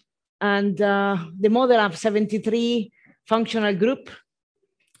 And the model have 73 functional group.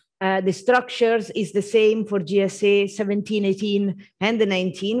 The structures is the same for GSA 17, 18, and the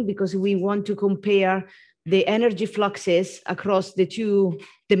 19, because we want to compare the energy fluxes across the two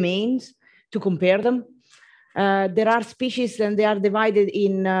domains to compare them. There are species and they are divided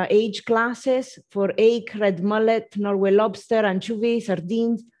in age classes for ache, red mullet, Norway lobster, anchovy,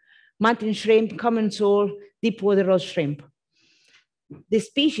 sardines, mountain shrimp, common sole, deep water rose shrimp. The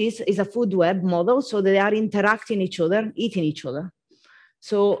species is a food web model, so they are interacting each other, eating each other.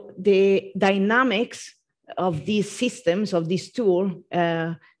 So the dynamics of these systems, of this tool,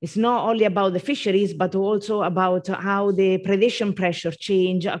 is not only about the fisheries, but also about how the predation pressure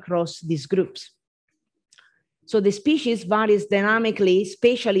change across these groups. So the species varies dynamically,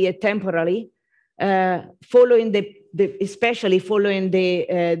 spatially and temporally, following especially following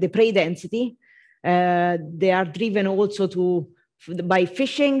the prey density. They are driven also by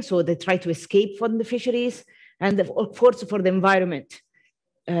fishing, so they try to escape from the fisheries, and of course for the environment.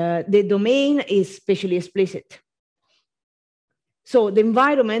 The domain is spatially explicit. So the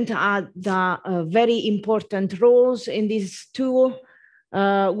environment had very important roles in this tool.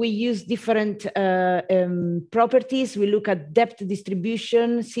 We use different properties. We look at depth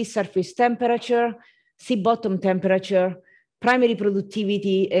distribution, sea surface temperature, sea bottom temperature, primary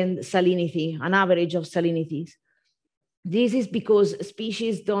productivity, and salinity, an average of salinities. This is because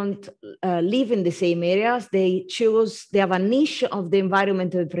species don't live in the same areas. They have a niche of the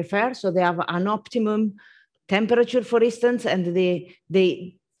environment they prefer. So they have an optimum temperature, for instance, and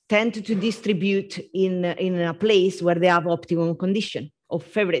they tend to distribute in a place where they have optimum condition or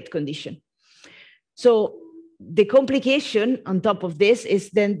favorite condition. So the complication on top of this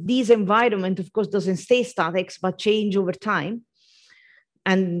is then this environment, of course, doesn't stay static, but change over time.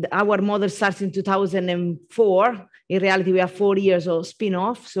 And our model starts in 2004. In reality, we have 4 years of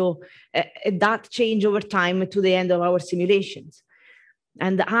spin-off. So that change over time to the end of our simulations.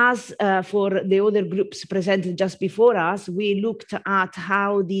 And as for the other groups presented just before us, we looked at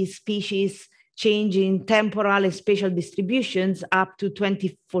how these species change in temporal and spatial distributions up to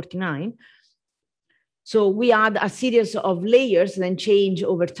 2049. So we had a series of layers then change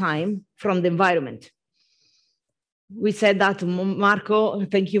over time from the environment. We said that, Marco,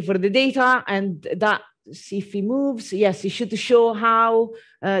 thank you for the data, and that, see if he moves. Yes, it should show how,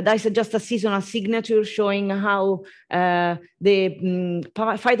 that's just a seasonal signature showing how the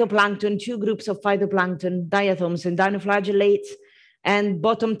phytoplankton, 2 groups of phytoplankton, diatoms and dinoflagellates, and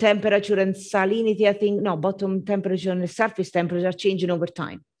bottom temperature and salinity, I think, no, bottom temperature and surface temperature are changing over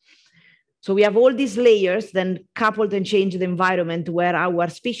time. So we have all these layers then coupled and change the environment where our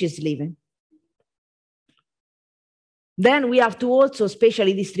species live in. Then we have to also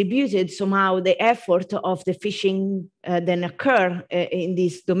spatially distributed somehow the effort of the fishing then occur in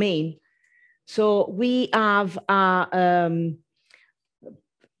this domain. So we have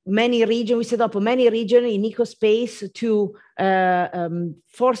many regions, we set up many regions in EcoSpace to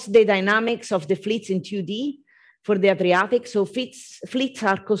force the dynamics of the fleets in 2D for the Adriatic. So fleets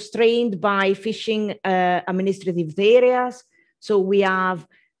are constrained by fishing administrative areas. So we have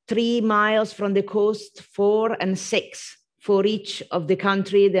 3 miles from the coast, 4 and 6 for each of the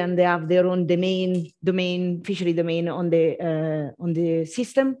country. Then they have their own fishery domain on the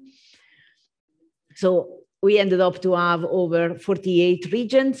system. So we ended up to have over 48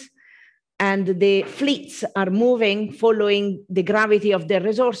 regions, and the fleets are moving following the gravity of their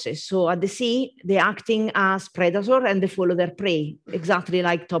resources. So at the sea, they're acting as predator and they follow their prey, exactly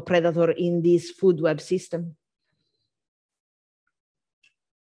like top predator in this food web system.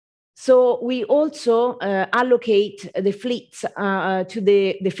 So we also allocate the fleets to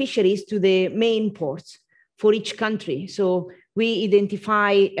the fisheries to the main ports for each country. So we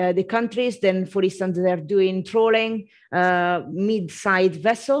identify the countries, then for instance, they're doing trawling, mid-sized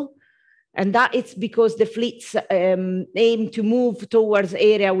vessel. And that it's because the fleets aim to move towards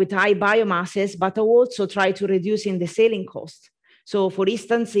area with high biomasses, but also try to reduce in the sailing cost. So for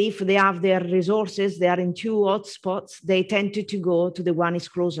instance, if they have their resources, they are in 2 hotspots, they tend to go to the one is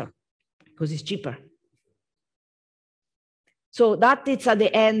closer because it's cheaper. So that is at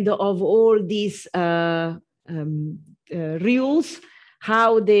the end of all these rules,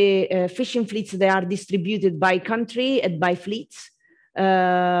 how the fishing fleets, they are distributed by country and by fleets,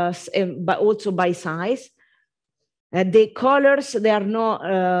 but also by size. The colors, they are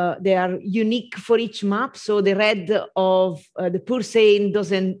not, they are unique for each map. So the red of the poor seine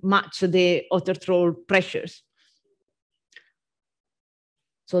doesn't match the otter trawl pressures.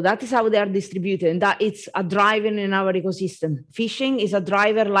 So that is how they are distributed, and that it's a driver in our ecosystem. Fishing is a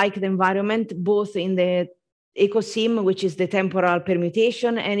driver like the environment, both in the ecosim, which is the temporal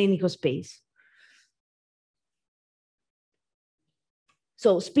permutation, and in ecospace.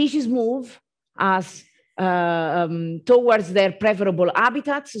 So species move as towards their preferable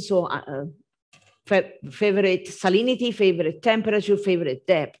habitats. So favorite salinity, favorite temperature, favorite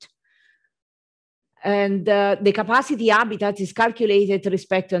depth. And the capacity habitat is calculated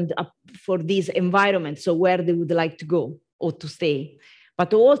respect for this environment, so where they would like to go or to stay.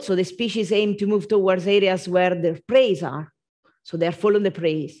 But also the species aim to move towards areas where their prey are. So they're following the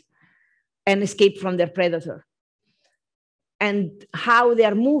prey and escape from their predator. And how they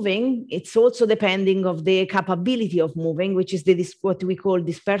are moving, it's also depending of the capability of moving, which is what we call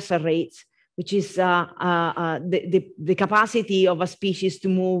dispersal rates, which is the capacity of a species to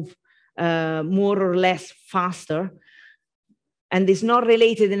move more or less faster, and is not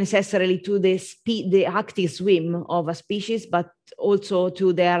related necessarily to the active swim of a species, but also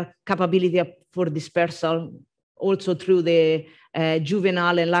to their capability for dispersal, also through the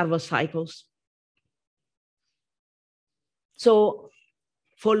juvenile and larval cycles. So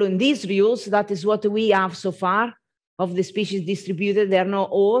following these rules, that is what we have so far of the species distributed. They are not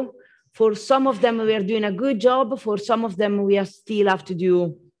all. For some of them, we are doing a good job. For some of them, we still have to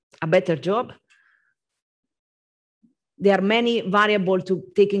do a better job. There are many variables to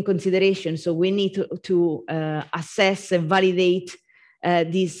take in consideration, so we need to assess and validate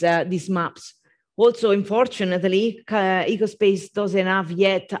these maps. Also, unfortunately, Ecospace doesn't have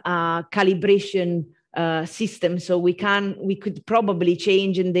yet a calibration system, so we could probably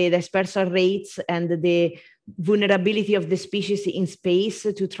change in the dispersal rates and the vulnerability of the species in space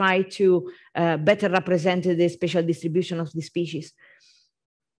to try to better represent the spatial distribution of the species.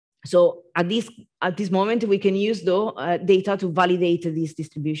 So at this moment, we can use data to validate these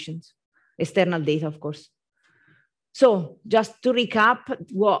distributions, external data, of course. So just to recap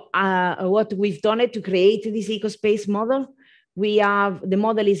what we've done to create this ecospace model, the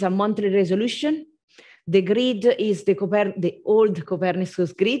model is a monthly resolution. The grid is the old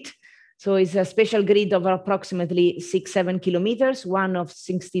Copernicus grid. So it's a special grid of approximately 6-7 kilometers, one of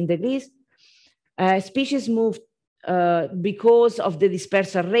 16 degrees. Species move because of the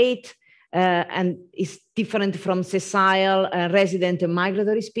dispersal rate, and is different from sessile, resident and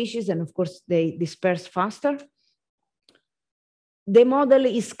migratory species, and of course they disperse faster. The model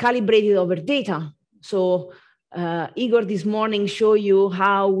is calibrated over data. So Igor this morning showed you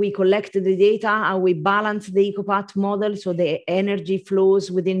how we collect the data, how we balance the ecopath model, so the energy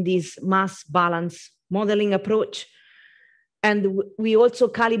flows within this mass balance modeling approach. And we also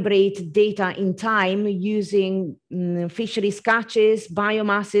calibrate data in time using fisheries catches,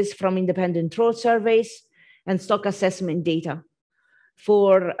 biomasses from independent trawl surveys, and stock assessment data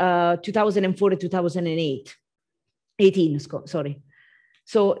for 2004 to 2018, sorry.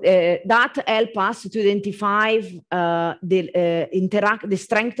 So that helps us to identify the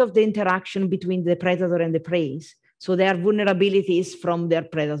strength of the interaction between the predator and the prey. So their vulnerabilities from their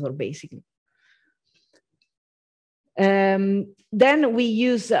predator, basically. Then we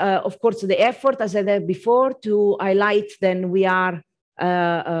use, of course, the effort, as I said before, to highlight then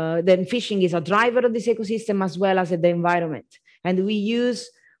then fishing is a driver of this ecosystem as well as the environment. And we use,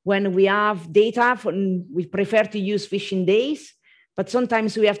 when we have data, we prefer to use fishing days, but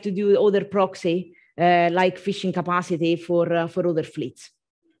sometimes we have to do other proxy, like fishing capacity for other fleets.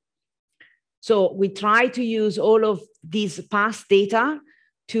 So we try to use all of these past data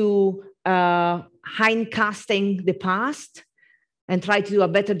to hindcasting the past and try to do a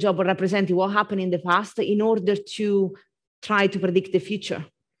better job of representing what happened in the past in order to try to predict the future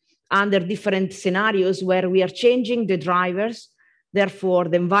under different scenarios where we are changing the drivers therefore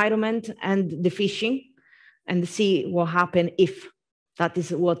the environment and the fishing, and see what happens if that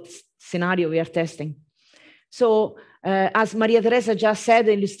is what scenario we are testing. So as Maria Teresa just said,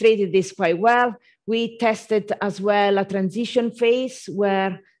 illustrated this quite well, we tested as well a transition phase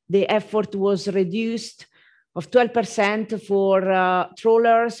where the effort was reduced of 12% for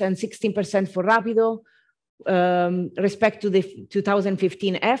trawlers and 16% for Rapido, respect to the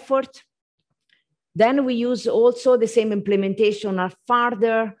 2015 effort. Then we use also the same implementation of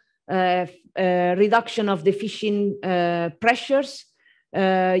further reduction of the fishing pressures,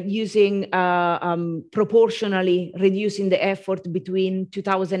 using proportionally reducing the effort between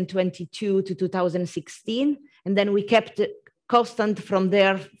 2022 to 2016. And then we kept it constant from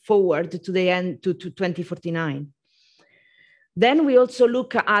there forward to the end to 2049. Then we also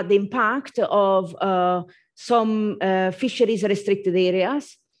look at the impact of some fisheries restricted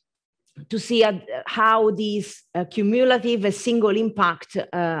areas to see how these cumulative single impact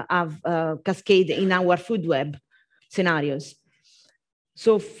have cascade in our food web scenarios.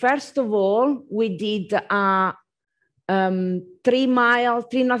 So first of all, we did a 3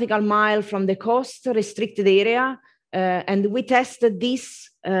 nautical mile from the coast restricted area, and we tested these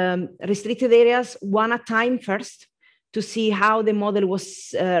restricted areas one at a time first to see how the model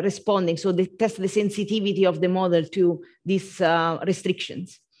was responding. So they tested the sensitivity of the model to these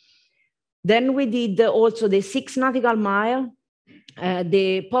restrictions. Then we did also the 6 nautical mile,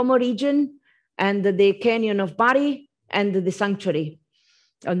 the Pomo region, and the Canyon of Bari, and the sanctuary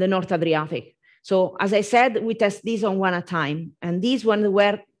on the North Adriatic. So as I said, we test these on one at a time, and these ones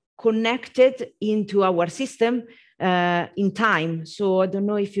were connected into our system in time. So I don't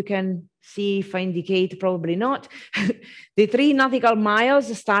know if you can see if I indicate, probably not. The 3 nautical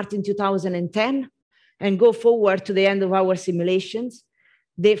miles start in 2010 and go forward to the end of our simulations.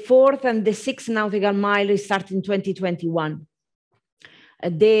 The 4th and the 6th nautical mile start in 2021.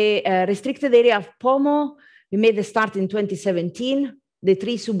 The restricted area of Pomo, we made the start in 2017. The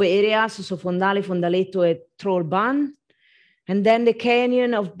 3 sub-areas, so Fondale, Fondaletto, and Trollban. And then the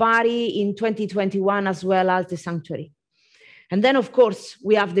Canyon of Bari in 2021, as well as the sanctuary. And then, of course,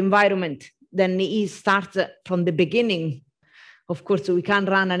 we have the environment. Then it starts from the beginning. Of course, we can't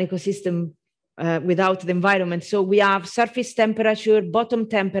run an ecosystem without the environment. So we have surface temperature, bottom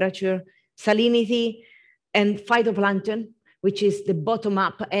temperature, salinity, and phytoplankton, which is the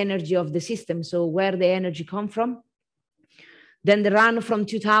bottom-up energy of the system. So where the energy comes from. Then the run from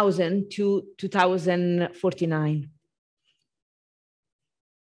 2000 to 2049.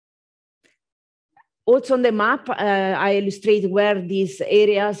 Also on the map, I illustrate where these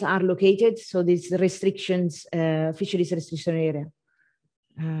areas are located. So these restrictions, fisheries restriction area.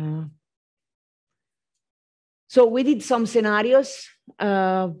 So we did some scenarios.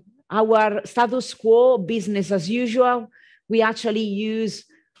 Our status quo, business as usual, we actually use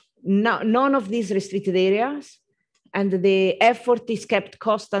none of these restricted areas. And the effort is kept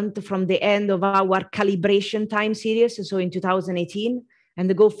constant from the end of our calibration time series, so in 2018,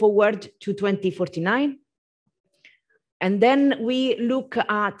 and go forward to 2049. And then we look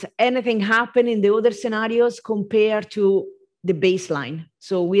at anything happen in the other scenarios compared to the baseline.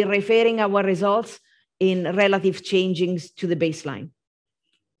 So we're referring our results in relative changings to the baseline.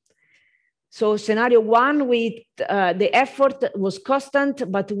 So scenario 1, the effort was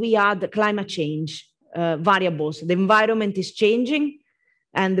constant, but we had climate change variables. The environment is changing,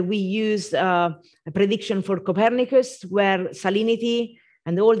 and we use a prediction for Copernicus, where salinity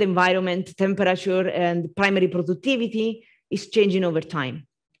and all the environment, temperature, and primary productivity is changing over time.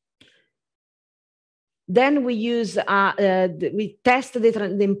 Then we use we test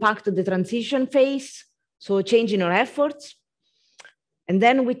the impact of the transition phase, so changing our efforts, and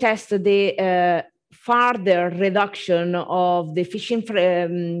then we test the further reduction of the fishing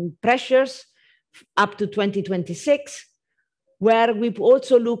pressures up to 2026, where we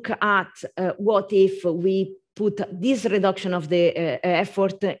also look at what if we put this reduction of the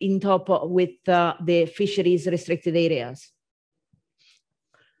effort in top with the fisheries restricted areas.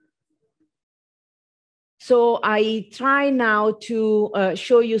 So I try now to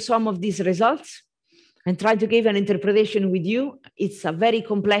show you some of these results and try to give an interpretation with you. It's a very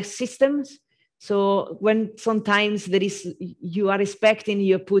complex system. So when sometimes you are expecting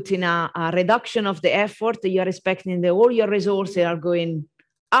you put in a reduction of the effort, you are expecting that all your resources are going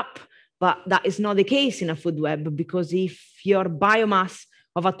up, but that is not the case in a food web, because if your biomass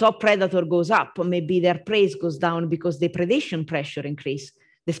of a top predator goes up, maybe their prey goes down because the predation pressure increase,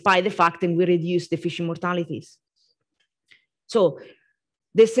 despite the fact that we reduce the fishing mortalities. So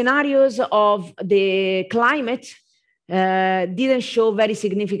the scenarios of the climate didn't show very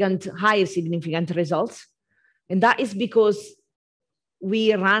higher significant results. And that is because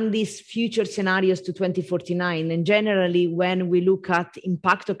we run these future scenarios to 2049. And generally, when we look at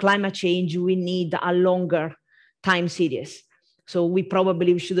impact of climate change, we need a longer time series. So we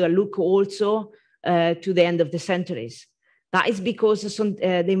probably should look also to the end of the centuries. That is because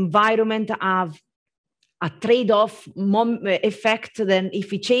the environment have a trade-off effect. Then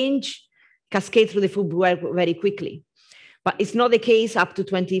if we change, cascade through the food web very quickly. But it's not the case up to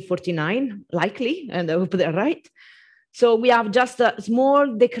 2049, likely, and I hope they're right. So we have just a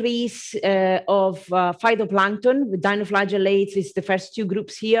small decrease of phytoplankton with dinoflagellates. It's the first two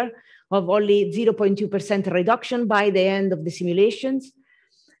groups here of only 0.2% reduction by the end of the simulations.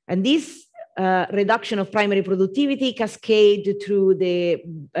 And this reduction of primary productivity cascade through the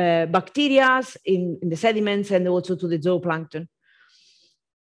bacteria in the sediments and also to the zooplankton.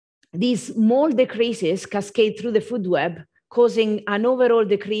 These small decreases cascade through the food web, causing an overall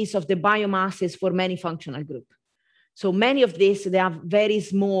decrease of the biomasses for many functional groups. So many of these, they have very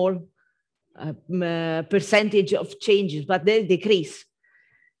small percentage of changes, but they decrease.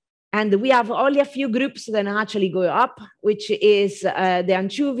 And we have only a few groups that actually go up, which is the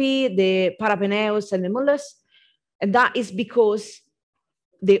anchovy, the parapeneus, and the mollusk. And that is because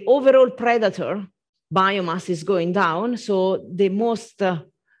the overall predator biomass is going down. So the most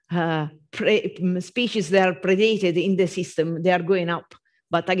species that are predated in the system, they are going up.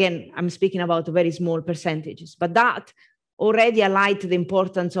 But again, I'm speaking about very small percentages. But that already highlights the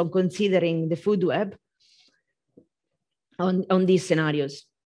importance of considering the food web on these scenarios.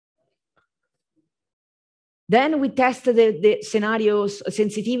 Then we tested the scenarios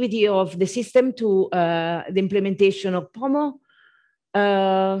sensitivity of the system to the implementation of POMO.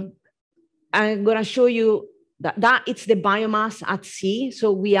 I'm going to show you that it's the biomass at sea.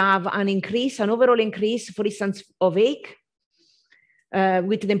 So we have an increase, an overall increase, for instance, of ache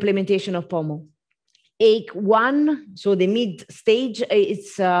with the implementation of POMO. Ache 1, so the mid stage,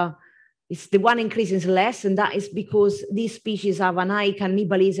 it's the one increase is less, and that is because these species have an high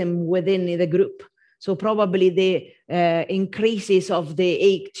cannibalism within the group. So probably the increases of the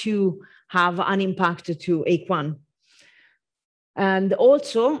ache 2 have an impact to ache 1. And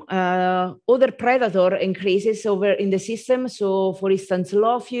also other predator increases over in the system. So for instance,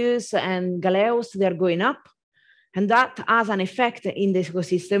 Lophius and Galeos, they're going up. And that has an effect in the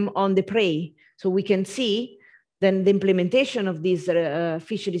ecosystem on the prey. So we can see then the implementation of these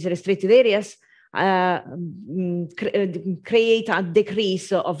fisheries restricted areas create a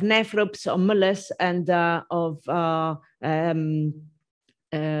decrease of nephrops, of mollusks, and I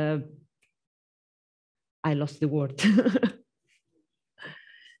lost the word.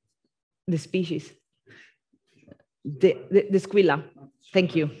 The species. The squilla.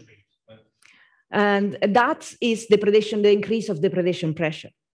 Thank you. And that is the predation, the increase of the predation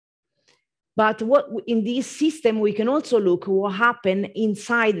pressure. But what in this system, we can also look what happened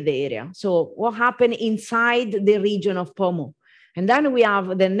inside the area. So what happened inside the region of POMO. And then we have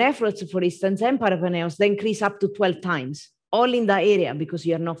the nephrops, for instance, and parapeneus, they increase up to 12 times, all in that area because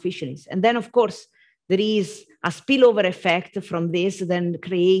you are not fisheries. And then, of course, there is a spillover effect from this, then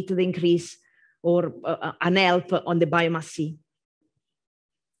create the increase or an help on the biomass sea.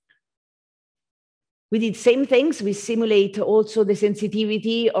 We did same things. We simulate also the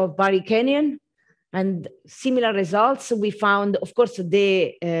sensitivity of Barry Canyon and similar results. We found, of course,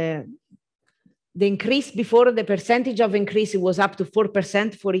 the increase before the percentage of increase was up to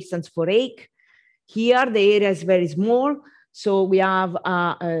 4%, for instance, for ache. Here, the area is very small. So we have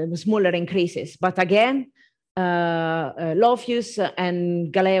smaller increases. But again, Lophius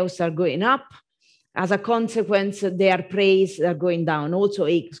and Galeos are going up. As a consequence, their preys are going down. Also,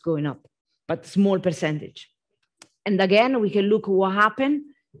 ache is going up, but small percentage. And again, we can look what happened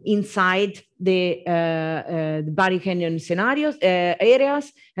inside the Barry Canyon scenarios,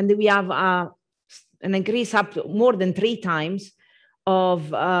 areas, and we have an increase up to more than 3 times of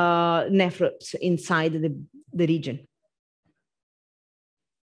nephrops inside the region.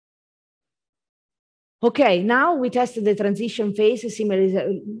 Okay, now we tested the transition phase, similar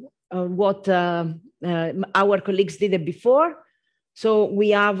to what our colleagues did it before. So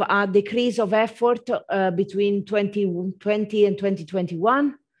we have a decrease of effort between 2020 and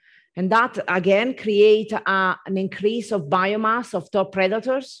 2021. And that, again, create an increase of biomass of top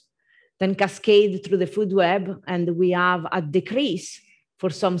predators, then cascade through the food web. And we have a decrease for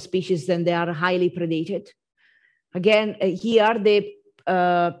some species, then they are highly predated. Again, here,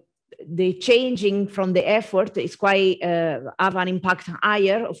 the changing from the effort is quite, have an impact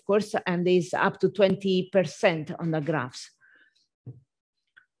higher, of course, and is up to 20% on the graphs.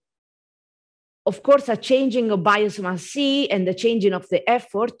 Of course, a changing of biomass C and the changing of the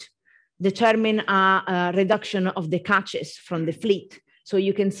effort determine a reduction of the catches from the fleet. So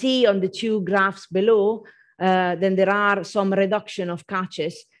you can see on the two graphs below, then there are some reduction of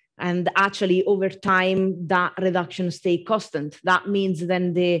catches, and actually over time that reduction stay constant. That means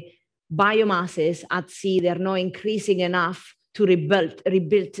then the biomasses at sea, they're not increasing enough to rebuild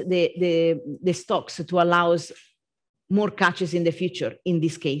the stocks to allow us more catches in the future in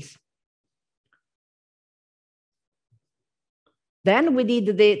this case. Then we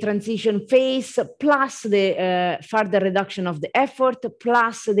did the transition phase plus the further reduction of the effort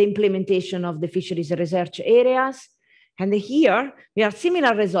plus the implementation of the fisheries research areas. And here we have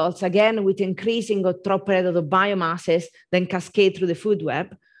similar results, again, with increasing of top predator biomasses, then cascade through the food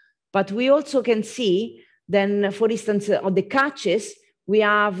web. But we also can see then, for instance, on the catches, we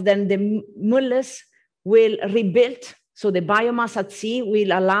have then the mullets will rebuild. So the biomass at sea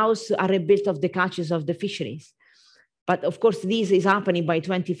will allow a rebuild of the catches of the fisheries. But of course, this is happening by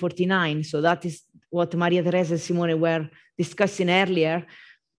 2049. So that is what Maria Teresa and Simone were discussing earlier.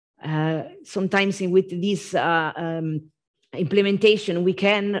 Sometimes with this implementation, we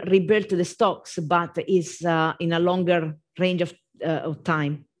can rebuild the stocks, but is in a longer range of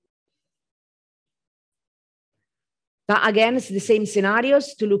time. That again is the same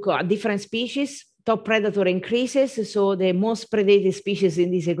scenarios to look at different species. Top predator increases, so the most predated species in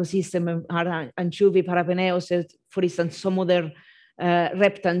this ecosystem are anchovy, parapeneus, for instance, some other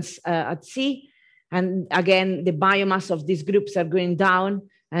reptiles at sea. And again, the biomass of these groups are going down,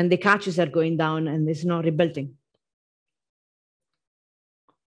 and the catches are going down, and there's no rebuilding.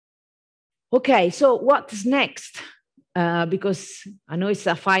 Okay, so what's next? Because I know it's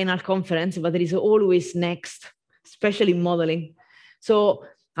a final conference, but there is always next, especially modeling. So,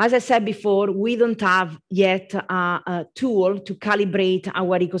 as I said before, we don't have yet a tool to calibrate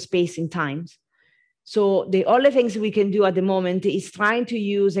our ecospace in times. So the only things we can do at the moment is trying to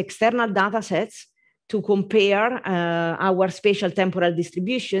use external data sets to compare our spatial temporal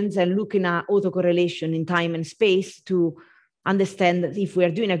distributions and looking at autocorrelation in time and space to understand if we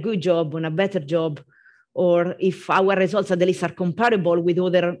are doing a good job or a better job, or if our results at least are comparable with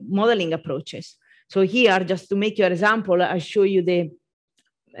other modeling approaches. So here, just to make your example, I show you the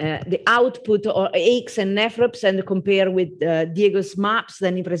output or AICs and nephrops and compare with Diego's maps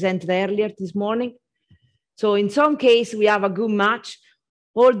that he presented earlier this morning. So in some case, we have a good match,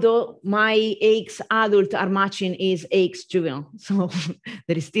 although my AICs adult are matching his AICs juvenile. So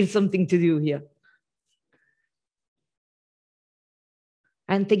there is still something to do here.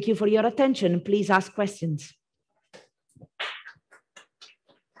 And thank you for your attention. Please ask questions.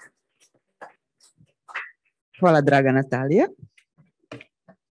 Hvala, draga Natalija.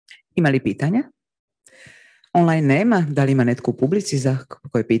 Ima li pitanja? Online nema. Da li ima netko u publici za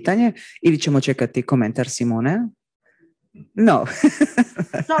koje pitanje? Ili ćemo čekati komentar Simone? No.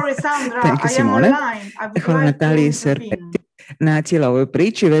 Sorry, Sandra, Thank you, I am Simone. online. Hvala Nataliji Serpeti na cijela ovoj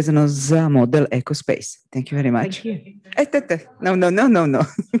priči vezano za model EcoSpace. Thank you very much. No.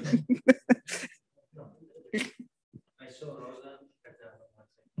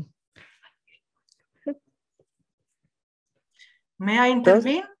 May I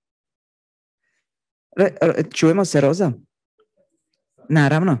intervene? Čujemo se, Roza?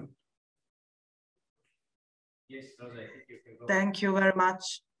 Naravno. Thank you very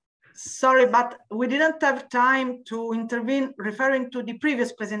much. Sorry, but we didn't have time to intervene referring to the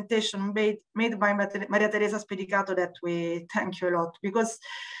previous presentation made by Maria Teresa Spedicato that we thank you a lot, because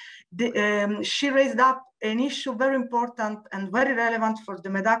she raised up an issue very important and very relevant for the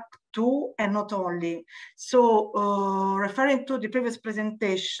MEDAC too, and not only. So referring to the previous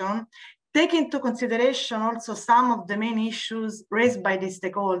presentation, take into consideration also some of the main issues raised by the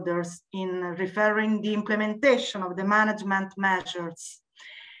stakeholders in referring the implementation of the management measures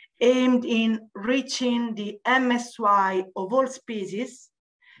aimed in reaching the MSY of all species,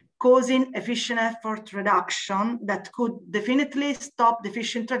 causing efficient effort reduction that could definitely stop the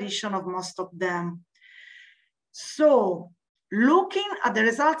fishing tradition of most of them. So, looking at the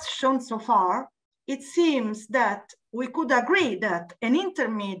results shown so far, it seems that we could agree that an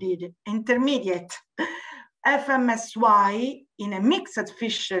intermediate FMSY in a mixed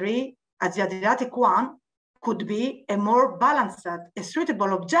fishery, as the Adriatic one, could be a more balanced, a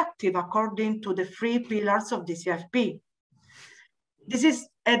suitable objective according to the 3 pillars of the CFP. This is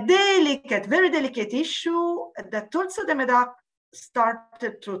a delicate, very delicate issue that also the MEDAC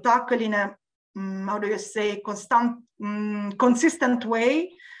started to tackle in a, how do you say, consistent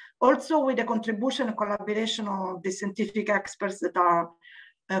way, also with the contribution and collaboration of the scientific experts that are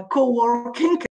co-working